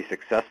somebody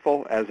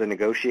successful as a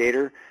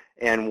negotiator,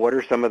 and what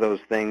are some of those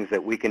things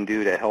that we can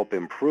do to help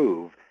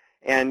improve.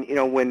 And,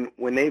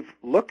 when they've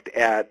looked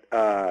at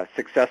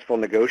successful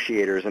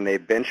negotiators and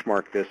they've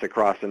benchmarked this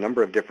across a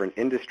number of different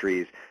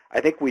industries,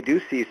 I think we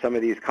do see some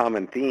of these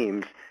common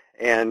themes.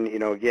 And,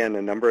 again,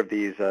 a number of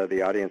these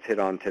the audience hit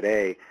on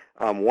today.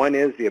 One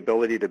is the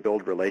ability to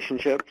build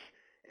relationships,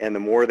 and the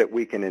more that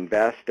we can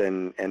invest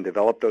and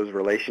develop those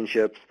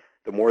relationships,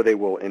 the more they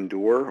will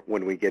endure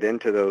when we get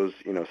into those,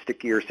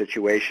 stickier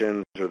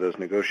situations or those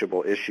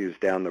negotiable issues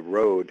down the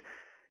road.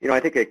 I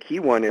think a key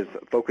one is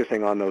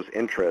focusing on those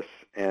interests,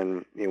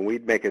 and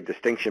we'd make a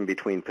distinction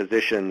between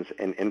positions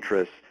and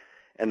interests,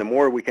 and the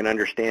more we can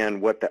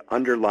understand what the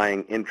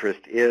underlying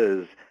interest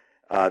is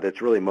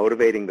that's really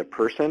motivating the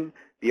person,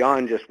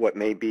 beyond just what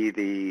may be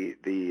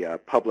the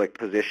public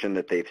position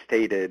that they've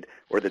stated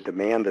or the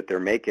demand that they're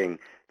making,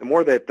 the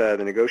more that the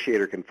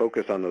negotiator can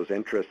focus on those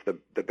interests,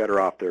 the better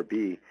off they'll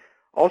be.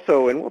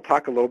 Also, and we'll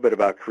talk a little bit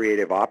about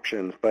creative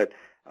options, but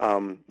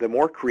the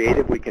more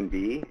creative we can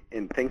be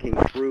in thinking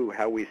through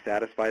how we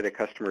satisfy the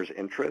customer's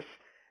interests,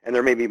 and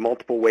there may be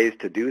multiple ways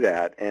to do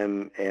that,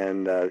 and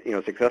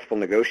successful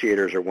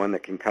negotiators are one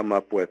that can come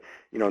up with,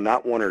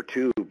 not one or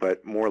two,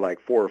 but more like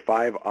 4 or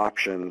 5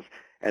 options,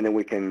 and then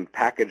we can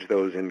package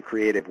those in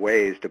creative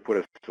ways to put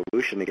a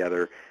solution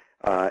together,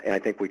 and I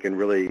think we can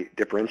really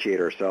differentiate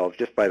ourselves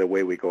just by the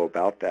way we go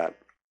about that.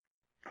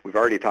 We've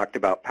already talked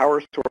about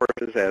power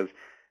sources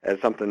as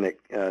something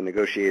that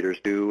negotiators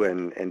do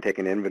and take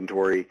an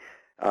inventory.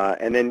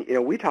 And then,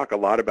 we talk a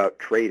lot about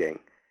trading,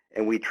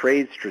 and we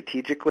trade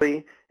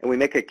strategically, and we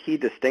make a key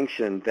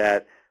distinction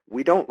that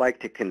we don't like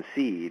to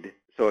concede.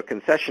 So a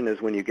concession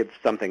is when you give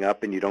something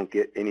up and you don't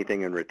get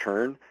anything in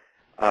return.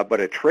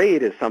 But a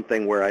trade is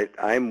something where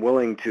I'm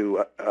willing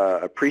to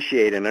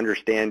appreciate and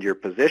understand your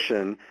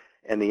position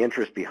and the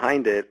interest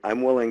behind it.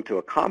 I'm willing to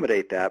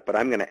accommodate that, but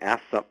I'm going to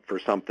ask for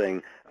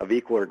something of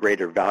equal or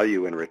greater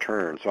value in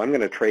return. So I'm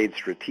going to trade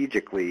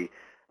strategically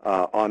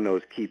on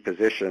those key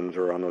positions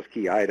or on those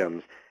key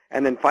items.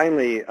 And then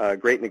finally,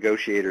 great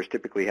negotiators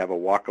typically have a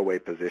walk-away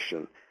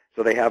position.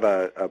 So they have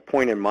a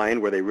point in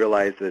mind where they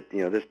realize that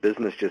this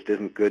business just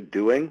isn't good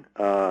doing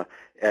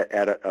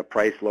at a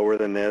price lower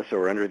than this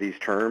or under these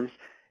terms,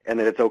 and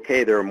that it's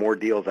okay, there are more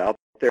deals out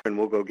there and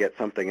we'll go get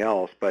something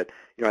else. But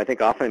I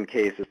think often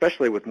case,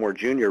 especially with more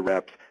junior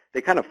reps,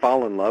 they kind of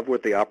fall in love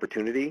with the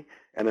opportunity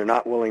and they're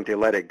not willing to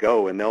let it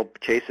go, and they'll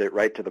chase it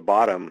right to the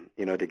bottom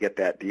to get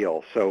that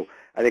deal. So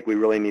I think we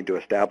really need to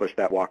establish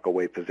that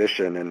walk-away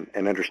position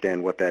and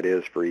understand what that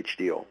is for each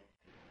deal.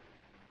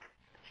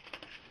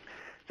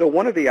 So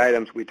one of the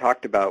items we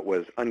talked about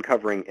was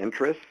uncovering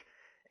interests.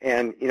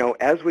 And,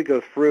 as we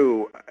go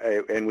through,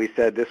 and we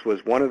said this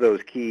was one of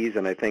those keys,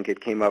 and I think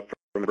it came up from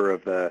a number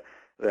of the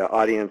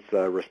audience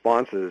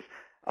responses,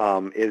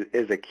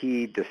 is a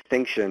key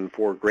distinction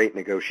for great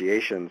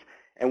negotiations.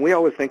 And we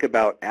always think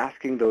about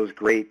asking those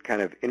great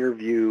kind of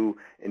interview,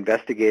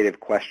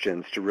 investigative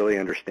questions to really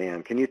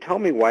understand. Can you tell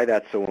me why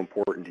that's so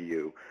important to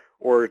you?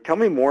 Or tell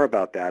me more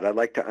about that. I'd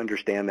like to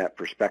understand that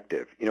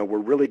perspective. We're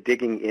really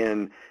digging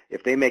in.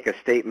 If they make a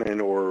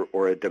statement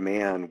or a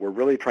demand, we're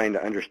really trying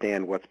to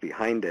understand what's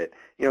behind it.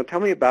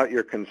 Tell me about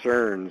your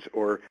concerns,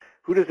 or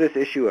who does this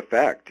issue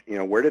affect?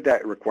 Where did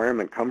that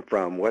requirement come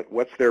from?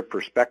 What's their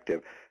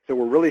perspective? So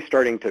we're really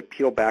starting to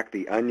peel back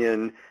the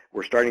onion.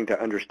 We're starting to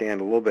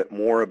understand a little bit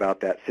more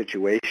about that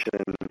situation,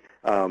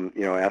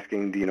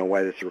 asking,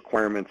 why this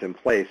requirement's in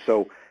place.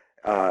 So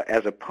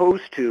as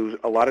opposed to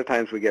a lot of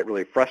times we get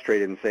really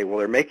frustrated and say, well,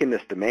 they're making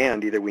this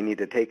demand, either we need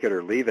to take it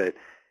or leave it.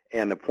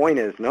 And the point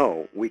is,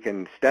 no, we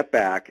can step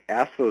back,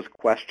 ask those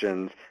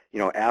questions,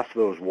 ask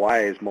those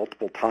whys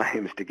multiple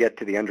times to get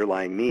to the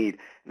underlying need,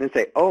 and then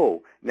say,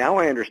 oh, now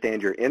I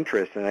understand your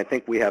interest, and I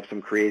think we have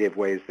some creative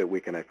ways that we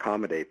can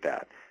accommodate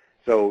that.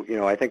 So,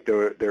 I think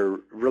they're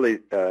really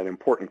an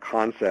important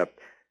concept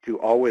to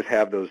always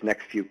have those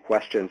next few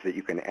questions that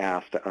you can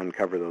ask to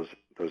uncover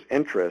those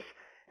interests.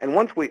 And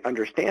once we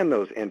understand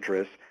those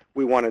interests,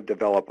 we want to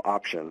develop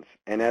options.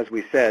 And as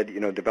we said,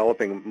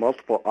 developing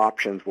multiple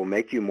options will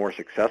make you more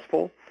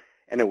successful,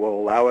 and it will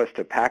allow us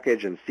to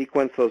package and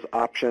sequence those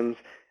options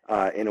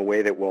in a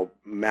way that will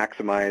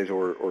maximize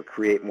or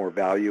create more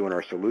value in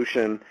our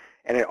solution.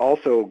 And it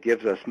also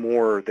gives us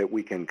more that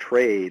we can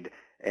trade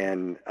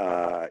and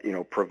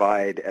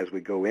provide as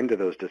we go into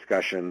those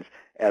discussions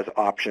as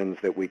options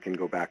that we can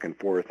go back and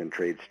forth and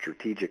trade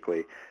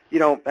strategically.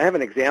 I have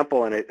an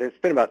example, and it's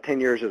been about 10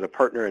 years as a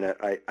partner in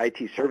an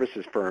IT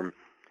services firm,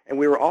 and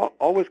we were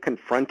always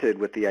confronted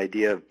with the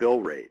idea of bill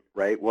rate,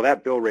 right? Well,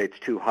 that bill rate's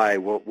too high.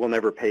 We'll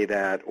never pay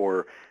that,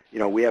 or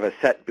we have a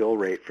set bill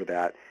rate for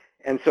that.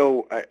 And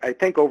so I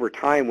think over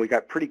time we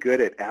got pretty good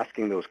at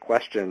asking those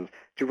questions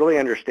to really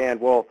understand,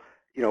 well,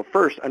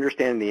 first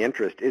understanding the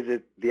interest. Is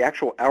it the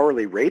actual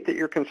hourly rate that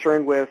you're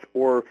concerned with,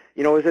 or,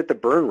 is it the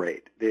burn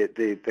rate,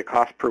 the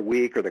cost per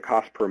week or the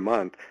cost per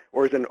month,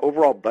 or is it an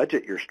overall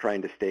budget you're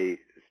trying to stay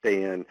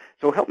in?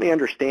 So help me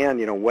understand,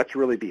 what's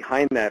really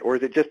behind that, or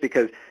is it just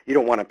because you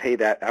don't want to pay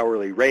that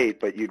hourly rate,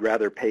 but you'd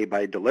rather pay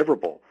by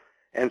deliverable?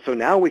 And so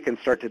now we can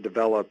start to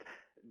develop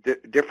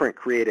different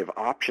creative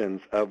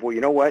options of, well,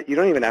 you know what, you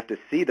don't even have to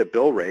see the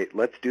bill rate.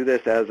 Let's do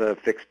this as a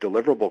fixed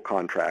deliverable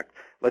contract.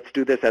 Let's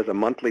do this as a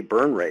monthly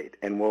burn rate,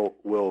 and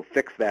we'll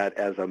fix that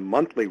as a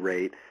monthly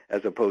rate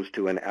as opposed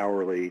to an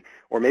hourly.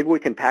 Or maybe we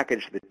can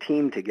package the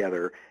team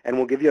together, and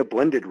we'll give you a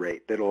blended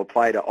rate that will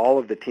apply to all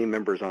of the team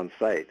members on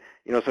site.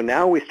 So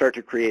now we start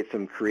to create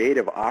some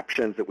creative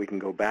options that we can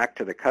go back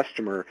to the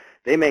customer.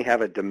 They may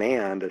have a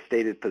demand, a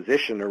stated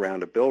position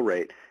around a bill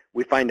rate.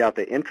 We find out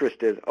the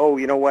interest is, oh,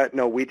 you know what,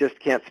 no, we just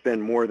can't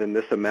spend more than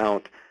this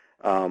amount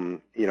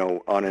on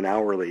an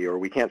hourly, or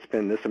we can't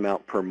spend this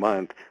amount per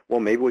month. Well,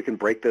 maybe we can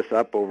break this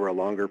up over a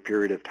longer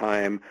period of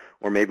time,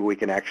 or maybe we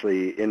can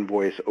actually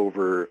invoice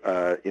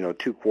over,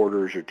 2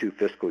 quarters or 2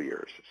 fiscal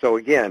years. So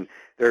again,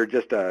 there are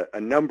just a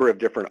number of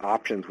different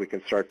options we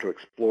can start to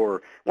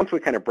explore once we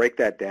kind of break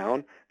that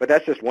down. But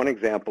that's just one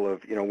example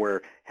of,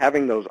 where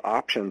having those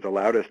options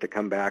allowed us to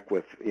come back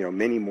with,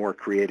 many more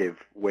creative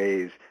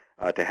ways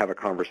to have a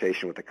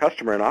conversation with the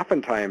customer, and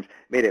oftentimes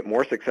made it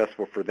more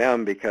successful for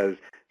them because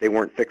they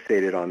weren't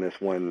fixated on this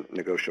one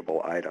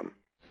negotiable item.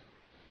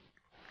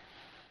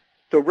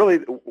 So really,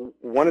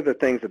 one of the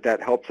things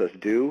that helps us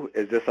do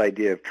is this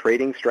idea of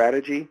trading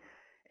strategy.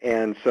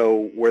 And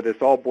so where this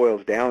all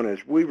boils down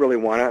is we really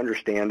want to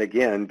understand,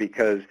 again,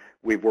 because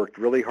we've worked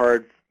really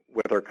hard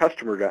with our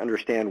customer to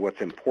understand what's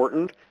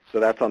important.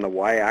 So that's on the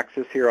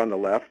y-axis here on the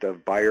left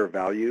of buyer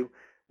value.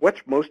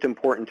 What's most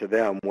important to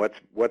them? What's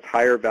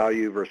higher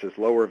value versus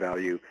lower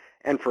value?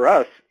 And for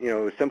us,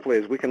 as simply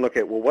as we can look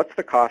at, well, what's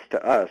the cost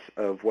to us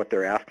of what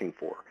they're asking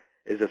for?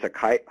 Is this a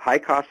high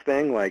cost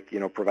thing, like,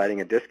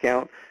 providing a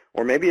discount?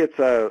 Or maybe it's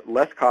a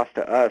less cost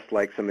to us,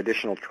 like some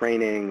additional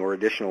training or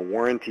additional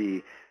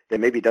warranty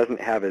that maybe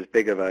doesn't have as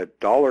big of a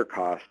dollar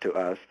cost to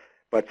us,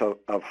 but it's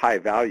of high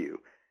value.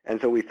 And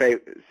so we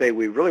say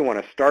we really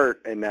want to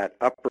start in that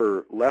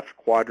upper left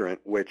quadrant,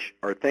 which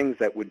are things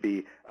that would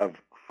be of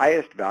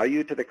highest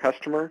value to the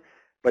customer,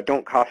 but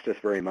don't cost us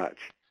very much.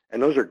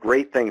 And those are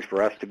great things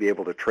for us to be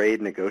able to trade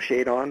and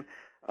negotiate on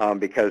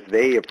because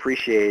they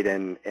appreciate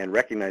and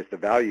recognize the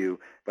value,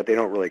 but they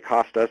don't really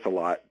cost us a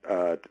lot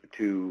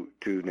to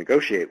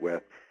negotiate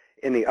with.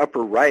 In the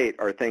upper right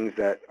are things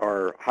that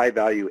are high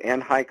value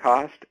and high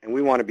cost, and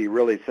we want to be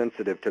really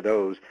sensitive to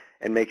those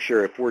and make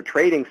sure if we're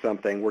trading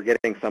something, we're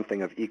getting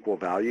something of equal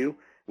value.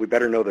 We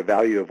better know the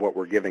value of what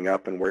we're giving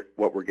up and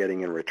what we're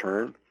getting in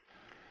return.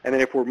 And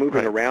then if we're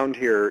moving around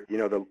here,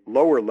 the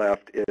lower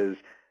left is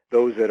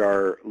those that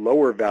are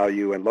lower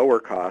value and lower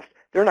cost.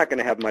 They're not going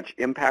to have much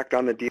impact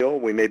on the deal.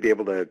 We may be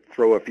able to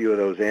throw a few of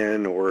those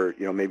in, or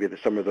maybe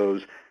some of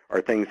those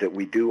are things that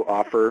we do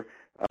offer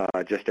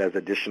just as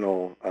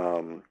additional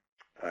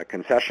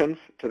concessions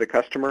to the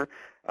customer,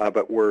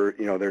 but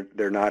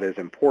they're not as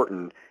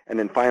important. And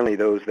then finally,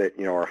 those that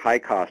are high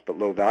cost but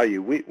low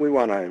value, we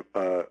want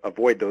to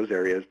avoid those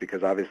areas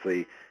because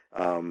obviously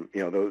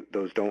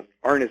those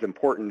aren't as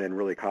important and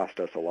really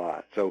cost us a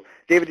lot. So,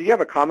 David, do you have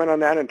a comment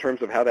on that in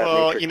terms of how that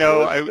matrix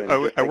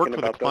works? I worked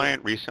with a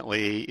client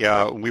recently.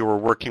 We were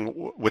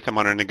working with them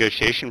on a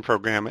negotiation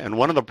program, and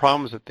one of the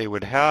problems that they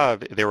would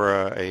have, they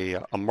were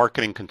a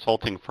marketing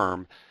consulting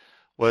firm,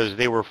 was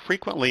they were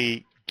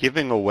frequently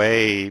giving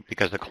away,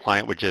 because the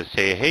client would just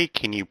say, hey,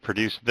 can you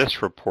produce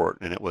this report?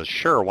 And it was,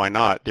 sure, why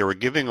not? They were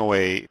giving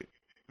away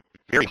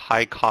very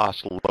high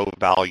cost, low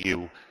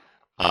value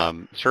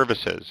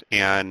services.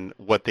 And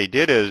what they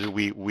did is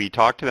we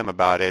talked to them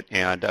about it,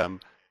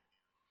 and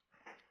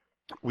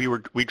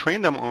we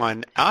trained them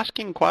on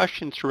asking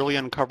questions to really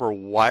uncover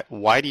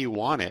why do you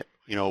want it?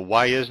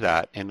 Why is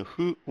that? And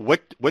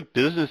what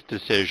business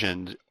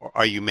decisions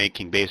are you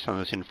making based on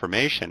this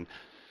information?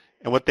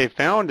 And what they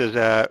found is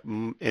that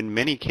in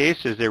many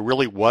cases there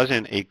really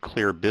wasn't a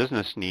clear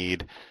business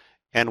need,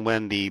 and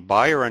when the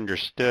buyer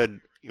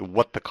understood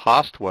what the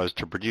cost was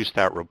to produce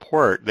that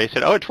report, they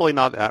said, oh, it's really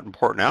not that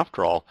important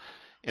after all.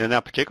 And in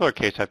that particular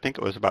case, I think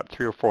it was about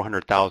 $300,000 or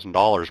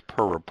 $400,000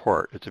 per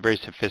report. It's a very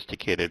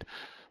sophisticated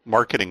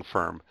marketing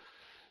firm.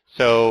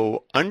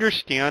 So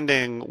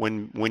understanding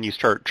when you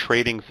start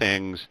trading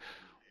things,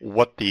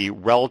 what the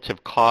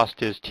relative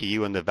cost is to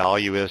you and the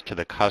value is to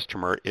the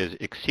customer is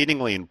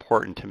exceedingly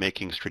important to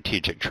making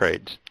strategic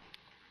trades.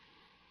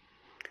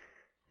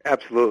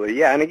 Absolutely,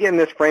 yeah. And again,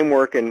 this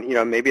framework, and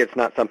maybe it's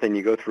not something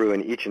you go through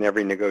in each and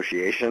every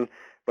negotiation,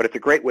 but it's a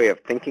great way of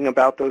thinking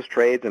about those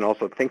trades and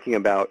also thinking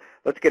about,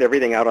 let's get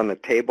everything out on the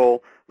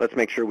table. Let's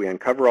make sure we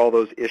uncover all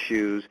those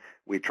issues.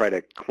 We try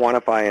to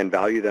quantify and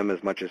value them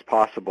as much as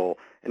possible.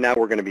 And now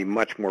we're going to be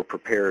much more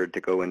prepared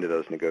to go into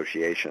those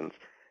negotiations.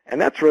 And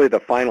that's really the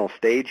final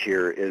stage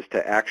here, is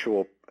to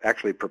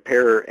actually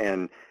prepare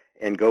and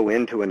and go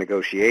into a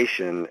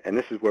negotiation, and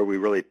this is where we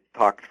really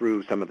talk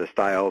through some of the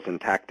styles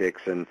and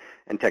tactics and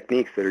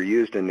techniques that are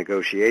used in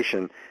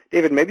negotiation.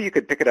 David, maybe you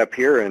could pick it up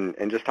here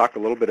and just talk a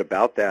little bit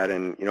about that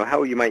and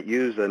how you might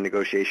use the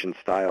negotiation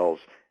styles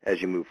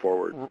as you move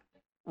forward.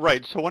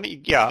 Right. So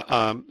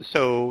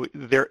so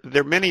there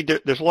are many.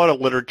 There's a lot of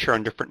literature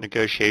on different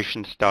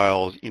negotiation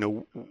styles.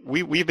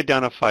 We've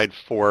identified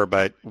 4,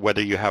 but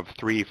whether you have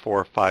 3,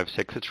 4, 5,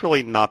 6, it's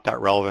really not that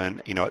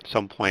relevant. At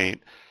some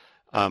point,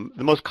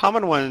 the most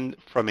common one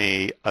from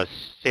a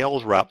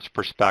sales rep's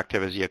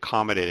perspective is the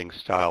accommodating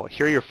style.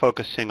 Here, you're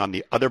focusing on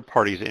the other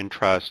party's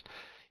interest,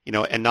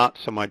 and not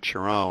so much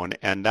your own,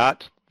 and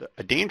that's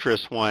a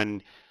dangerous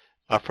one.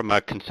 From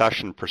a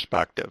concession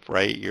perspective,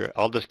 right?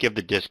 I'll just give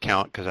the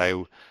discount because I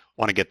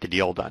want to get the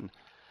deal done.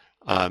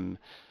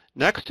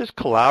 Next is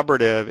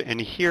collaborative,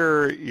 and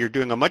here you're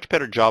doing a much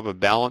better job of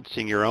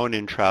balancing your own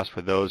interests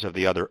with those of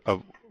the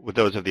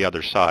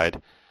other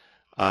side.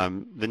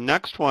 The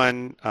next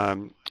one,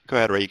 go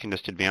ahead, Ray. You can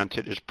just advance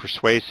it. Is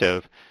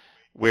persuasive,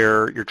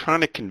 where you're trying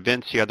to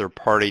convince the other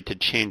party to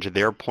change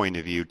their point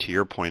of view to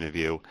your point of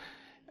view.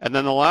 And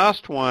then the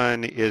last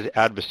one is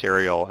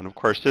adversarial, and of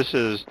course this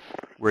is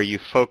where you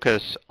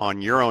focus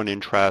on your own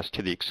interest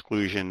to the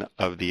exclusion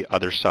of the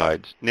other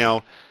side's.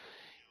 Now,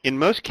 in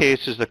most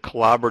cases, the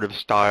collaborative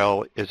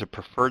style is a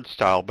preferred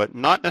style, but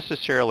not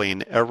necessarily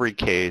in every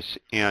case.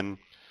 And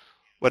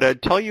what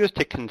I'd tell you is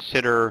to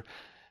consider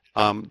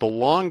the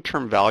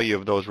long-term value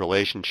of those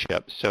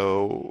relationships.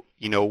 So,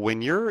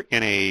 when you're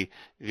in a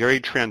very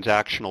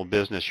transactional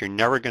business, you're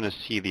never going to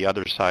see the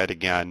other side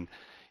again.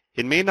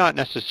 It may not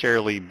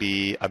necessarily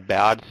be a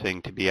bad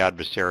thing to be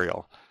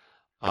adversarial.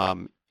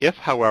 If,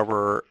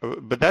 however,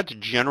 but that's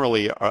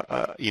generally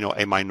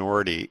a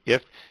minority.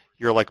 If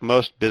you're like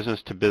most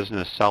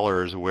business-to-business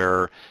sellers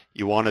where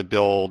you want to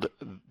build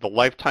the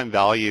lifetime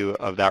value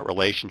of that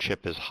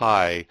relationship is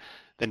high,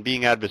 then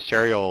being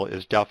adversarial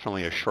is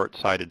definitely a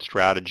short-sighted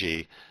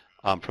strategy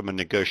from a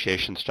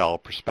negotiation style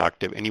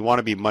perspective, and you want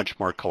to be much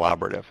more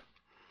collaborative.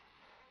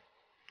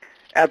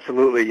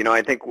 Absolutely.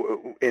 I think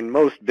in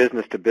most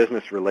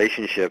business-to-business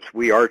relationships,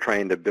 we are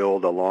trying to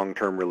build a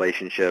long-term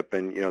relationship,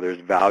 and there's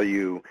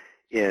value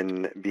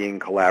in being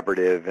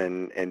collaborative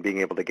and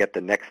being able to get the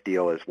next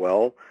deal as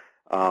well.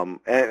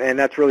 And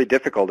that's really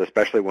difficult,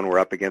 especially when we're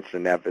up against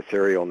an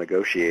adversarial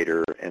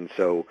negotiator. And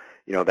so,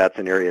 that's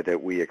an area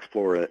that we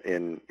explore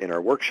in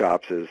our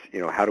workshops is,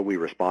 how do we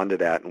respond to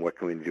that and what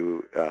can we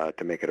do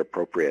to make it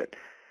appropriate?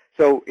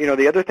 So,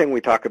 the other thing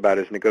we talk about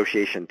is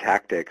negotiation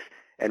tactics.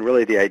 And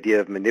really the idea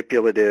of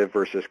manipulative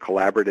versus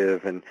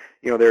collaborative, and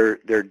there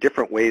are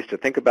different ways to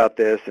think about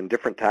this and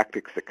different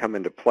tactics that come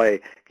into play.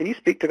 Can you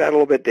speak to that a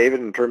little bit, David,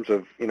 in terms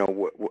of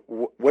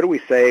what do we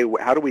say,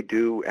 how do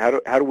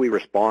we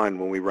respond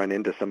when we run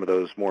into some of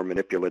those more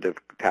manipulative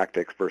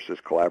tactics versus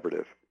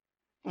collaborative?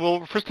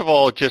 Well, first of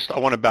all, I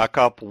want to back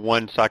up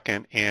 1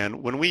 second.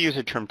 And when we use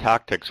the term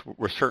tactics,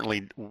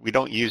 we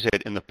don't use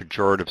it in the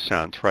pejorative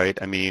sense, right?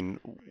 I mean,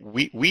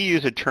 we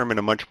use a term in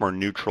a much more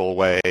neutral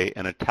way,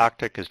 and a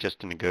tactic is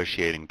just a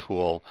negotiating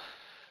tool.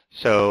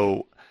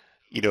 So,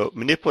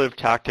 manipulative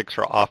tactics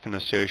are often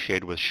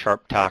associated with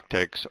sharp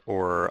tactics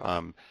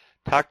or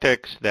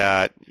tactics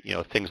that,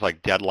 things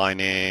like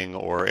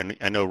deadlining and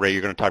I know, Ray,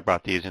 you're going to talk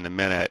about these in a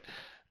minute.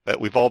 But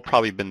we've all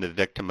probably been the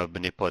victim of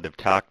manipulative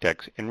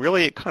tactics. And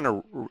really it kind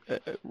of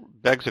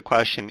begs the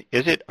question,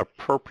 is it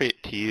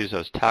appropriate to use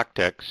those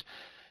tactics?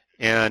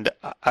 And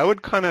I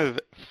would kind of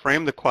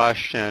frame the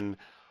question,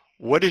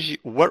 what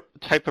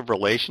type of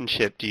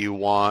relationship do you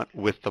want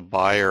with the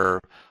buyer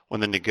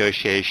when the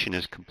negotiation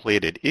is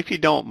completed? If you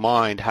don't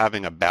mind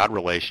having a bad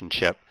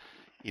relationship,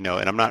 and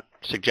I'm not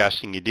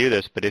suggesting you do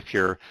this, but if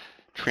your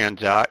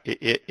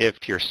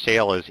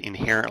sale is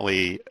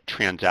inherently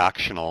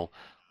transactional,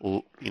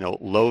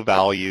 low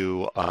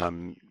value,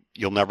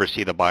 you'll never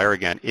see the buyer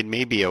again, it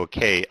may be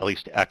okay, at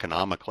least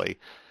economically.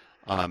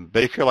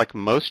 But if you're like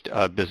most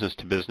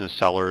business-to-business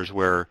sellers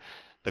where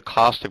the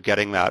cost of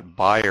getting that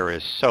buyer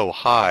is so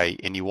high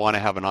and you want to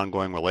have an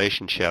ongoing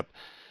relationship,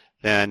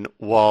 then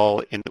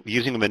while in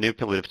using a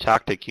manipulative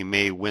tactic you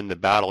may win the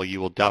battle, you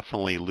will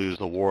definitely lose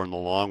the war in the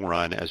long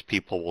run, as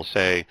people will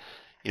say,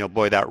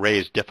 boy, that Ray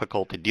is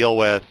difficult to deal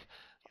with.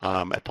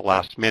 At the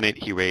last minute,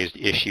 he raised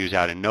issues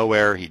out of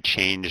nowhere. He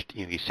changed,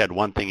 he said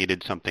one thing, he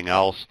did something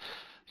else.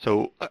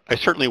 So I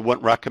certainly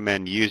wouldn't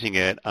recommend using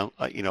it,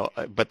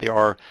 but there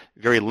are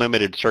very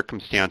limited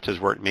circumstances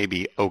where it may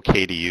be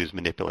okay to use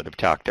manipulative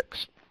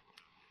tactics.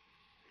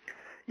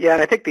 Yeah,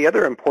 and I think the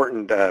other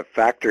important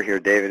factor here,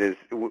 David, is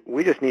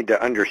we just need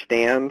to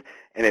understand,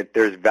 and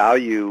there's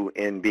value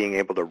in being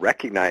able to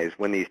recognize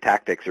when these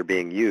tactics are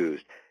being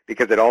used,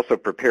 because it also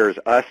prepares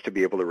us to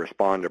be able to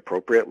respond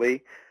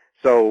appropriately.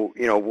 So,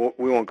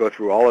 we won't go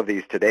through all of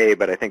these today,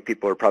 but I think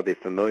people are probably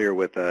familiar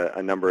with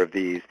a number of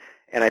these.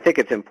 And I think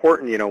it's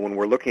important, when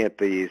we're looking at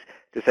these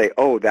to say,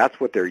 oh, that's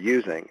what they're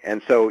using.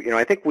 And so,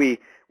 I think we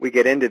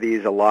get into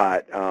these a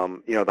lot,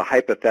 the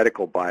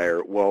hypothetical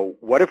buyer. Well,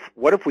 what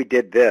if we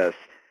did this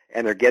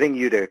and they're getting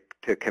you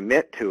to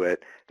commit to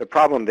it? The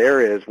problem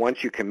there is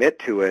once you commit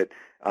to it,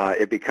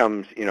 it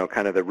becomes,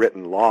 kind of the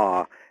written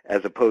law,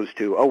 as opposed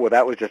to, oh, well,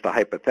 that was just a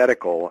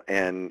hypothetical.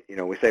 And,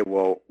 we say,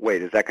 well,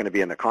 wait, is that going to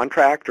be in the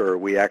contract, or are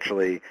we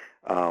actually,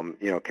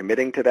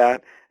 committing to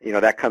that?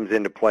 That comes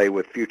into play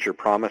with future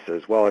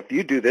promises. Well, if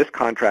you do this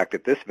contract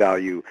at this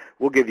value,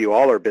 we'll give you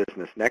all our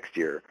business next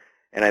year.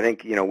 And I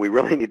think, we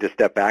really need to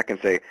step back and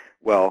say,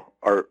 well,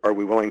 are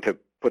we willing to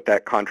put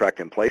that contract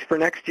in place for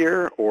next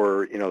year,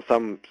 or,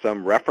 some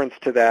reference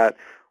to that?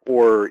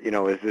 Or,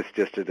 is this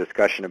just a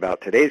discussion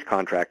about today's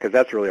contract? Because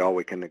that's really all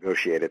we can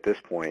negotiate at this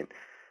point.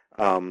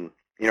 I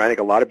think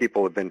a lot of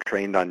people have been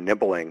trained on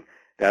nibbling.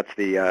 That's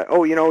the,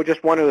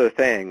 just one other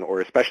thing,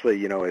 or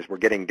especially, as we're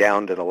getting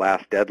down to the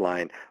last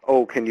deadline,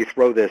 oh, can you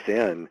throw this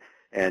in?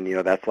 And,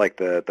 that's like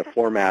the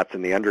floor mats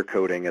and the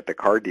undercoating at the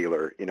car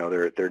dealer.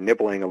 They're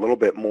nibbling a little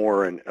bit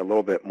more and a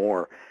little bit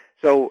more.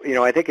 So,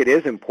 I think it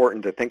is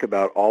important to think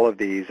about all of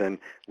these, and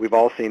we've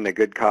all seen the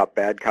good cop,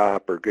 bad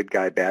cop, or good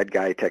guy, bad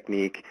guy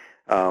technique,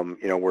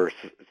 where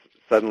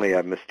suddenly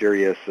a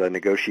mysterious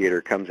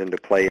negotiator comes into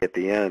play at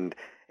the end,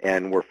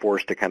 and we're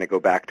forced to kind of go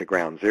back to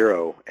ground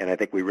zero. And I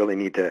think we really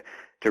need to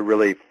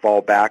really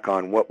fall back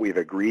on what we've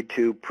agreed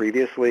to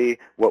previously,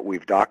 what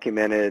we've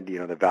documented,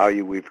 the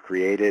value we've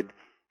created,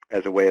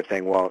 as a way of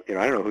saying, well, I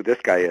don't know who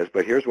this guy is,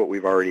 but here's what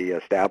we've already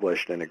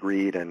established and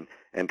agreed and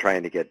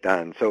trying to get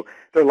done. So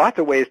there are lots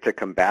of ways to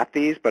combat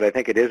these, but I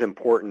think it is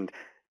important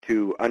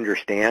to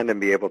understand and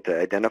be able to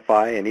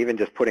identify, and even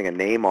just putting a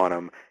name on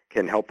them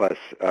can help us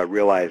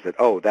realize that,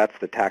 oh, that's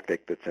the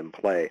tactic that's in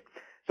play.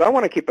 So I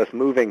want to keep us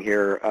moving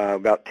here,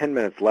 about 10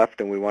 minutes left,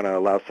 and we want to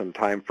allow some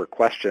time for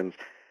questions.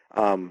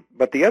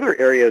 But the other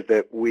areas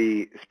that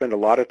we spend a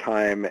lot of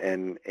time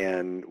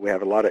and we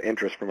have a lot of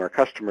interest from our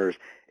customers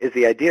is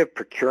the idea of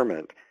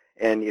procurement.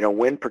 And,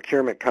 when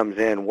procurement comes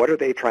in, what are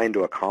they trying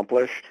to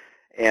accomplish?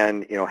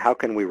 And, how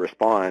can we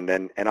respond?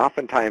 And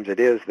oftentimes it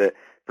is that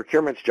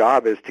procurement's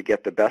job is to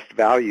get the best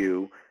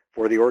value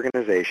for the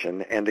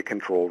organization and to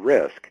control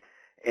risk.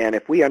 And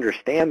if we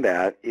understand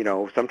that,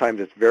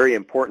 sometimes it's very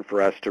important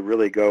for us to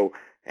really go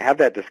have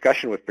that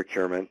discussion with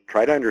procurement,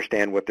 try to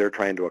understand what they're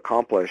trying to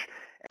accomplish,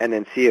 and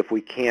then see if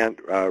we can't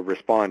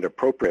respond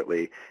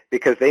appropriately,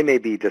 because they may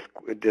be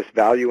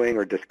disvaluing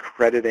or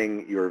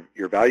discrediting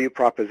your value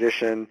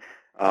proposition.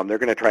 They're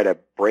going to try to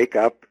break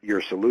up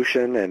your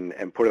solution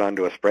and put it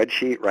onto a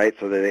spreadsheet, right,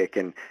 so that they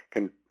can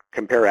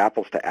compare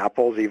apples to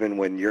apples even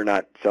when you're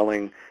not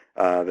selling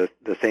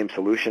the same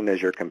solution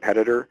as your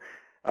competitor.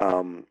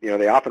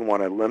 They often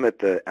want to limit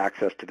the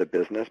access to the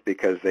business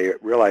because they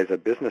realize a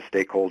business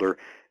stakeholder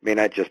may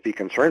not just be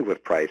concerned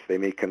with price. They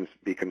may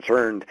be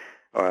concerned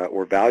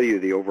or value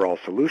the overall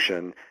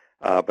solution,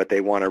 but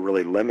they want to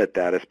really limit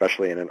that,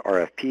 especially in an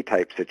RFP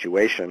type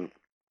situation.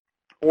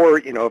 Or,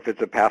 if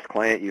it's a past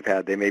client you've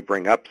had, they may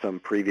bring up some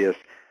previous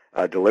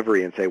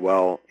delivery and say,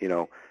 well,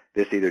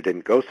 this either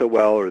didn't go so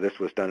well or this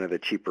was done at a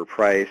cheaper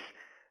price.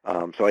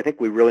 So I think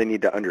we really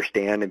need to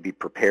understand and be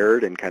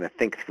prepared and kind of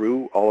think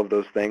through all of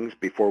those things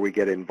before we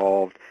get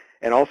involved.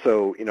 And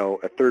also,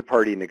 a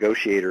third-party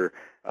negotiator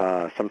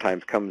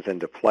sometimes comes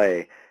into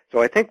play.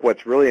 So I think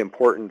what's really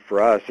important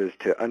for us is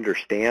to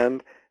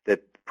understand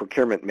that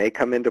procurement may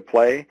come into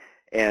play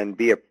and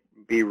be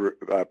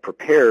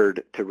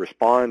prepared to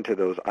respond to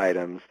those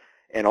items,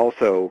 and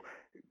also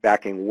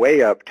backing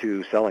way up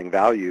to selling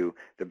value,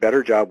 the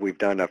better job we've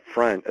done up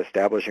front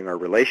establishing our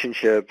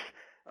relationships,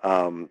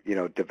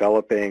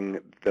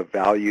 developing the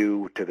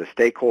value to the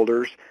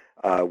stakeholders,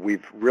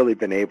 we've really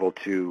been able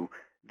to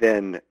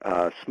then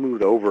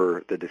smooth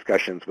over the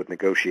discussions with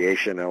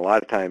negotiation. And a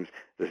lot of times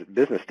the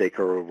business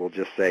stakeholder will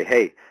just say,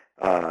 hey,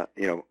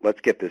 let's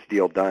get this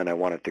deal done. I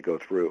want it to go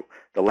through.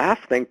 The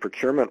last thing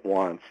procurement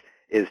wants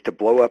is to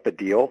blow up a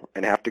deal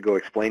and have to go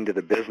explain to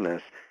the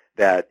business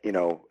that,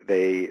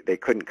 they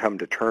couldn't come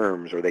to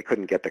terms or they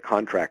couldn't get the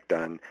contract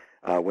done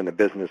when the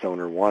business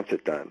owner wants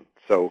it done.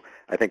 So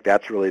I think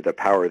that's really the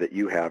power that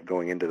you have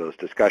going into those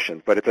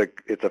discussions. But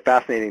it's a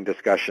fascinating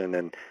discussion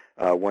and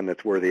one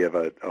that's worthy of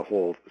a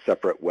whole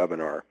separate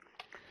webinar.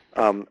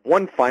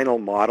 One final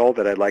model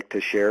that I'd like to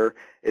share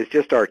is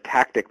just our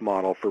tactic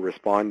model for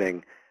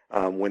responding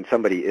when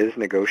somebody is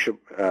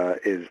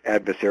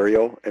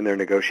adversarial in their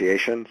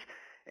negotiations.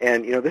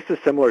 And, this is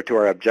similar to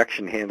our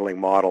objection handling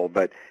model,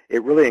 but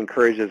it really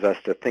encourages us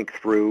to think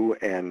through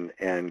and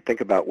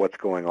think about what's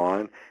going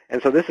on.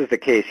 And so this is the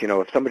case,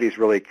 if somebody's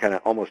really kind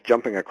of almost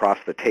jumping across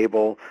the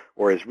table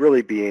or is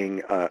really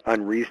being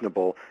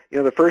unreasonable,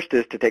 the first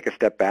is to take a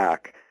step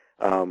back.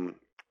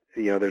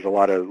 There's a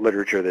lot of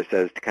literature that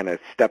says to kind of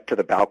step to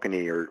the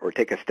balcony or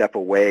take a step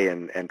away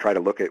and try to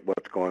look at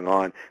what's going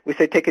on. We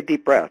say take a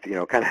deep breath,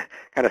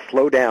 kind of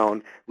slow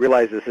down,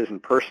 realize this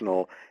isn't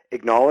personal,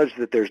 acknowledge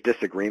that there's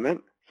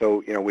disagreement.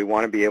 So, we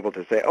want to be able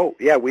to say, oh,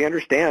 yeah, we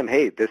understand.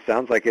 Hey, this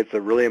sounds like it's a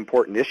really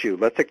important issue.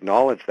 Let's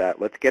acknowledge that.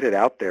 Let's get it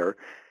out there.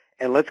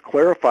 And let's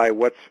clarify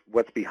what's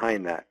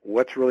behind that.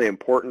 What's really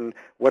important?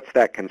 What's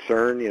that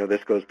concern?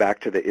 This goes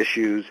back to the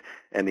issues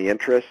and the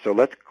interests. So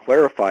let's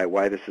clarify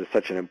why this is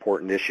such an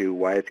important issue,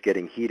 why it's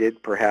getting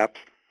heated,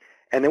 perhaps.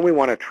 And then we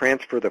want to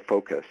transfer the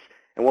focus.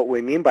 And what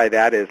we mean by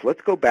that is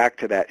let's go back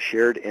to that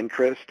shared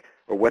interest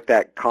or what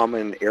that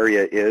common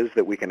area is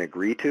that we can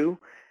agree to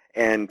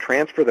and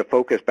transfer the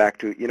focus back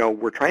to,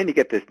 we're trying to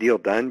get this deal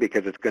done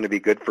because it's going to be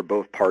good for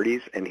both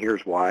parties, and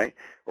here's why.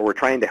 Or we're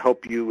trying to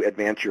help you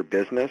advance your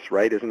business,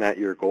 right? Isn't that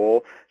your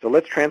goal? So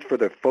let's transfer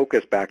the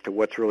focus back to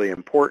what's really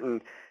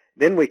important.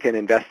 Then we can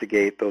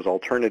investigate those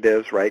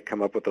alternatives, right?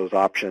 Come up with those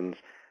options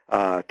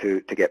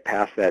to get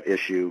past that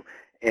issue.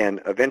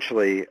 And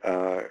eventually,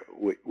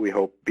 we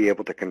hope be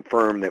able to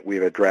confirm that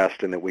we've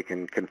addressed and that we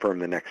can confirm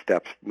the next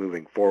steps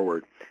moving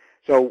forward.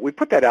 So we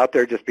put that out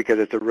there just because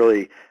it's a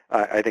really,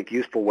 I think,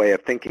 useful way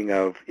of thinking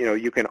of,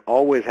 you can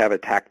always have a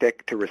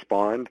tactic to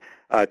respond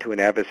to an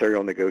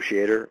adversarial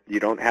negotiator. You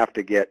don't have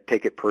to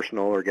take it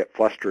personal or get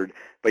flustered,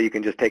 but you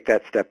can just take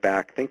that step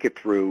back, think it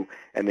through,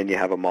 and then you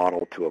have a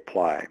model to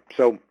apply.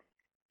 So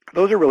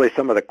those are really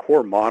some of the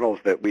core models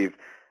that we've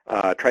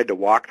tried to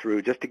walk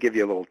through just to give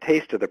you a little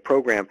taste of the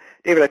program.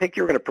 David, I think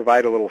you were going to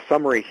provide a little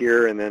summary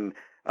here, and then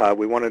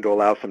we wanted to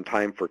allow some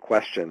time for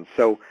questions.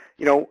 So,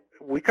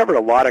 we covered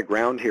a lot of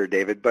ground here,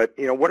 David, but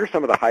what are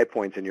some of the high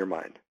points in your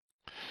mind?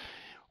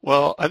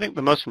 Well, I think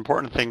the most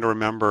important thing to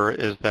remember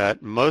is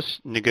that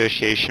most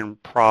negotiation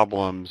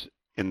problems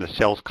in the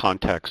sales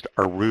context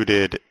are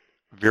rooted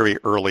very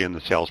early in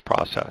the sales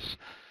process.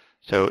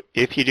 So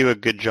if you do a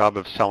good job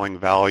of selling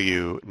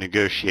value,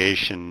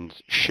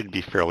 negotiations should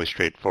be fairly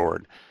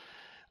straightforward.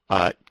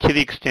 To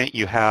the extent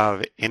you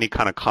have any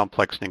kind of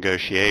complex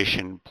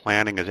negotiation,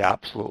 planning is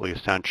absolutely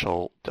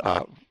essential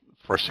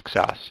for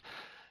success.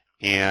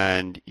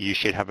 And you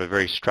should have a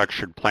very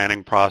structured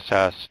planning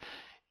process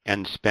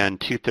and spend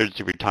 2/3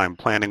 of your time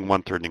planning,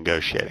 1/3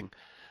 negotiating.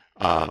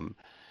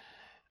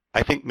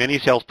 I think many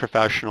sales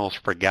professionals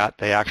forget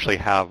they actually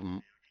have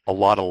a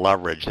lot of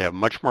leverage. They have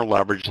much more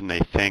leverage than they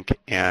think,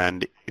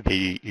 and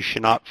you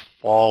should not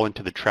fall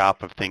into the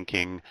trap of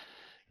thinking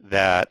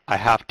that I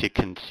have to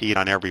concede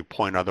on every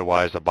point,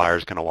 otherwise the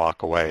buyer's going to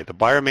walk away. The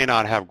buyer may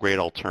not have great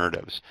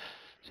alternatives,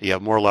 so you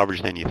have more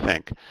leverage than you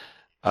think.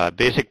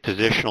 Basic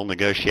positional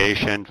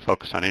negotiation,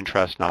 focus on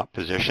interest, not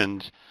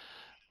positions.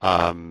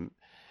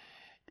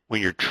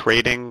 When you're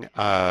trading,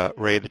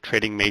 Ray, the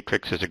trading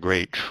matrix is a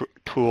great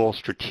tool.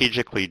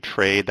 Strategically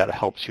trade, that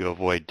helps you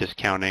avoid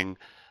discounting.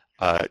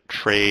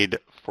 Trade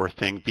for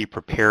things, be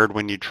prepared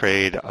when you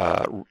trade.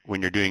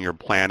 When you're doing your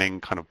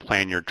planning, kind of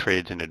plan your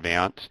trades in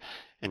advance.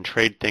 And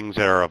trade things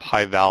that are of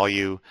high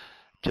value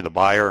to the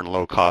buyer and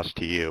low cost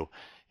to you.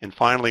 And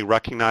finally,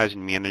 recognize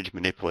and manage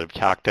manipulative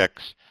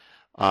tactics.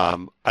 I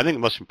think the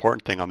most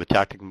important thing on the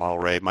tactic model,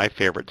 Ray, my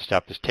favorite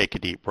step is take a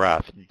deep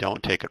breath.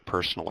 Don't take it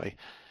personally.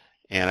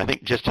 And I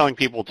think just telling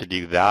people to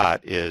do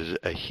that is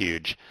a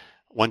huge,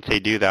 once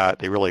they do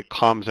that, it really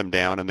calms them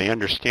down and they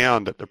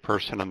understand that the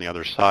person on the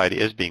other side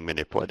is being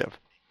manipulative.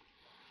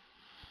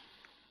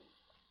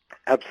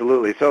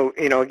 Absolutely. So,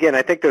 again,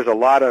 I think there's a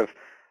lot of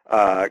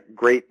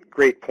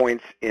great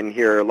points in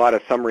here, a lot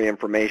of summary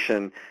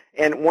information.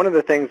 And one of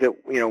the things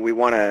that, we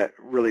want to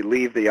really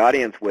leave the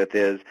audience with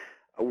is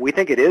we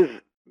think it is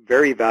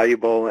very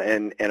valuable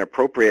and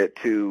appropriate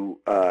to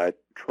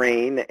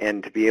train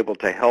and to be able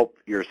to help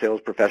your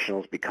sales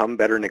professionals become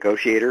better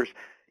negotiators.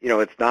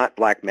 It's not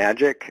black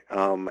magic,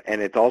 and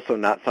it's also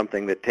not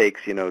something that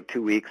takes,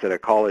 2 weeks at a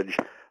college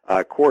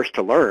course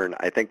to learn.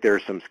 I think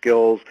there's some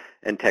skills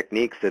and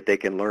techniques that they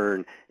can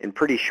learn in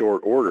pretty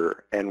short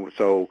order. And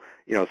so,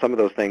 some of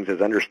those things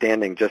is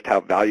understanding just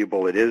how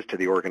valuable it is to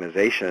the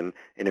organization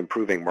in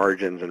improving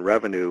margins and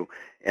revenue,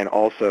 and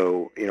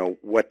also,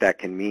 what that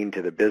can mean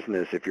to the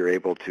business if you're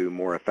able to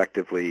more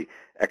effectively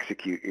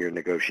execute your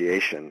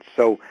negotiations.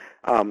 So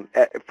from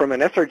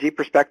an SRG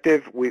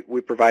perspective,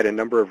 we provide a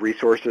number of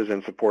resources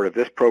in support of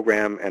this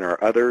program and our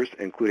others,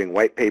 including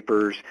white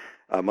papers,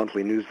 a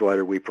monthly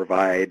newsletter we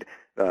provide,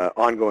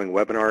 ongoing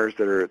webinars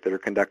that are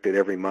conducted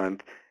every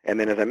month. And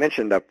then, as I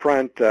mentioned up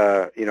front,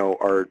 our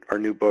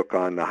new book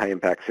on the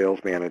high-impact sales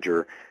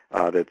manager,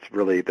 that's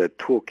really the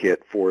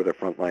toolkit for the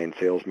frontline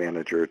sales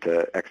manager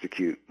to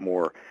execute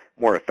more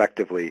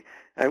effectively.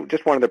 I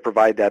just wanted to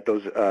provide that.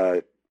 Those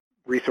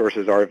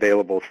resources are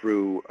available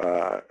through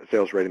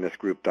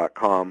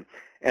salesreadinessgroup.com.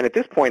 And at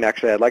this point,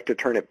 actually, I'd like to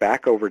turn it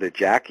back over to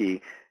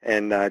Jackie.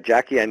 And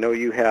Jackie, I know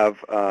you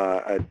have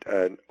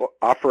an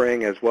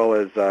offering as well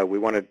as we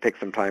want to take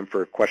some time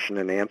for question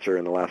and answer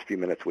in the last few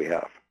minutes we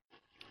have.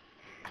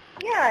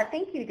 Yeah,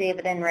 thank you,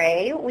 David and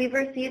Ray. We've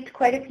received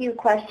quite a few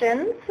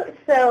questions,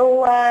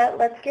 so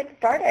let's get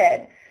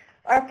started.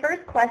 Our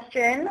first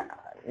question,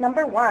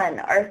 number one,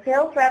 our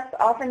sales reps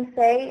often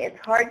say it's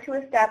hard to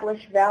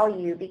establish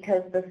value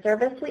because the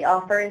service we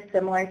offer is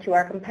similar to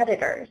our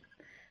competitors.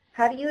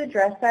 How do you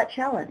address that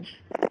challenge?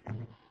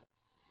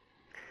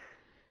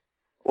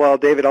 Well,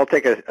 David, I'll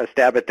take a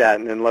stab at that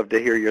and then love to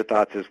hear your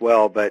thoughts as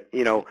well. But,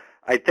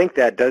 I think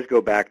that does go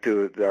back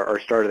to our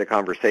start of the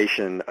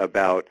conversation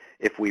about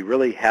if we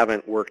really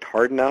haven't worked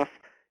hard enough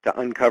to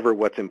uncover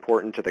what's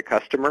important to the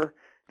customer,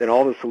 then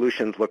all the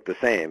solutions look the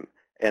same.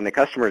 And the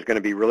customer is going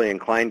to be really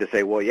inclined to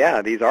say, well,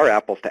 yeah, these are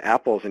apples to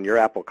apples and your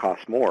apple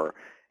costs more.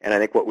 And I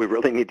think what we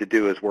really need to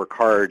do is work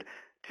hard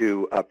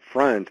to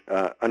upfront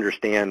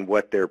understand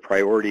what their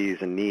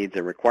priorities and needs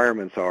and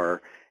requirements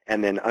are,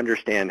 and then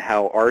understand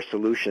how our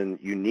solution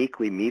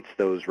uniquely meets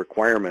those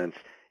requirements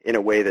in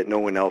a way that no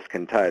one else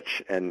can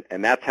touch. And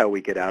that's how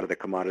we get out of the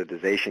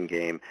commoditization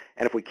game.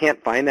 And if we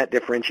can't find that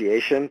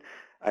differentiation,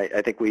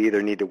 I think we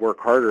either need to work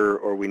harder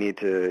or we need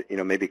to,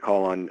 maybe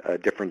call on a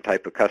different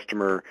type of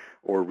customer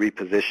or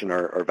reposition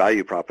our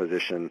value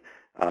proposition,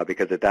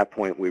 because at that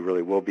point we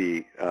really will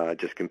be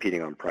just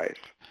competing on price.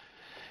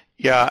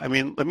 Yeah, I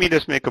mean, let me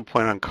just make a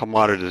point on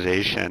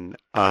commoditization.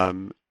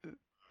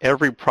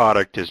 Every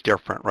product is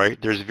different,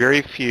 right? There's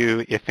very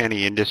few, if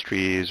any,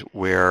 industries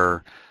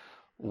where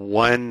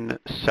one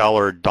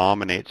seller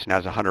dominates and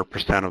has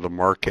 100% of the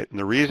market. And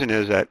the reason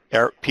is that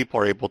people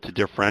are able to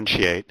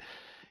differentiate.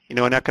 In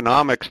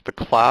economics, the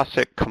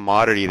classic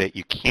commodity that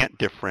you can't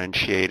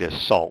differentiate is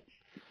salt.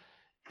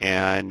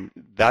 And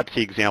that's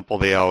the example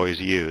they always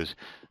use.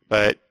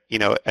 But,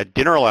 at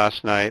dinner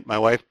last night, my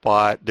wife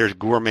there's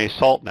gourmet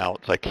salt now.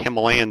 It's like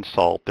Himalayan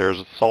salt.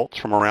 There's salts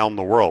from around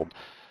the world.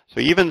 So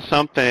even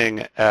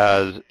something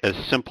as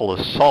simple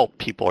as salt,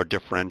 people are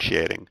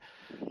differentiating.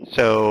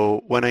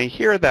 So when I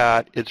hear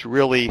that, it's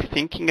really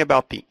thinking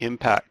about the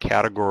impact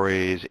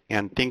categories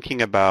and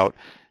thinking about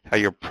how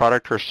your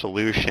product or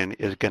solution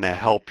is going to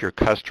help your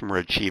customer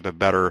achieve a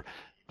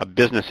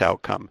business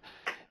outcome.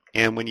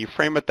 And when you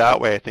frame it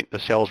that way, I think the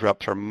sales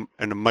reps are in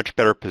a much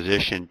better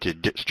position to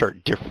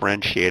start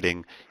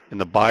differentiating in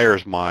the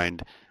buyer's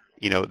mind,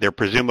 their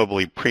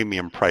presumably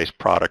premium priced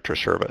product or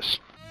service.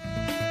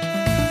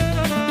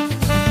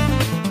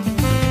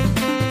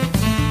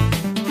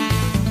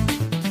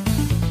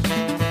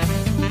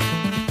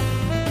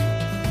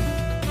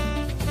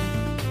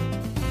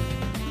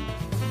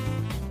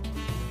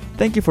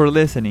 Thank you for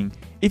listening.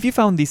 If you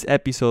found this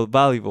episode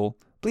valuable,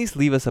 please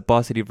leave us a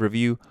positive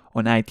review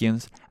on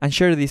iTunes and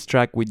share this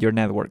track with your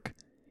network.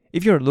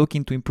 If you're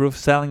looking to improve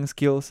selling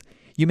skills,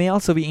 you may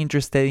also be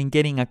interested in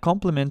getting a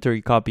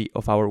complimentary copy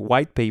of our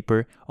white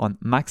paper on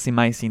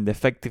maximizing the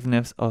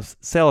effectiveness of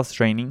sales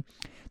training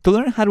to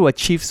learn how to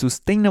achieve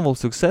sustainable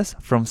success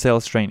from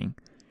sales training.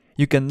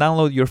 You can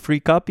download your free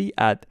copy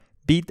at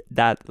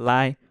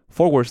bit.ly/SRP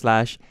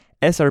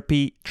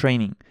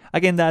training.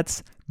 Again,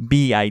 that's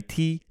bit.ly/SRP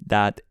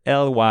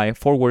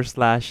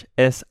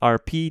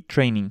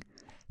training.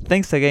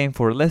 Thanks again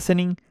for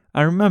listening,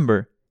 and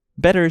remember,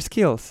 better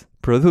skills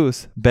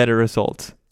produce better results.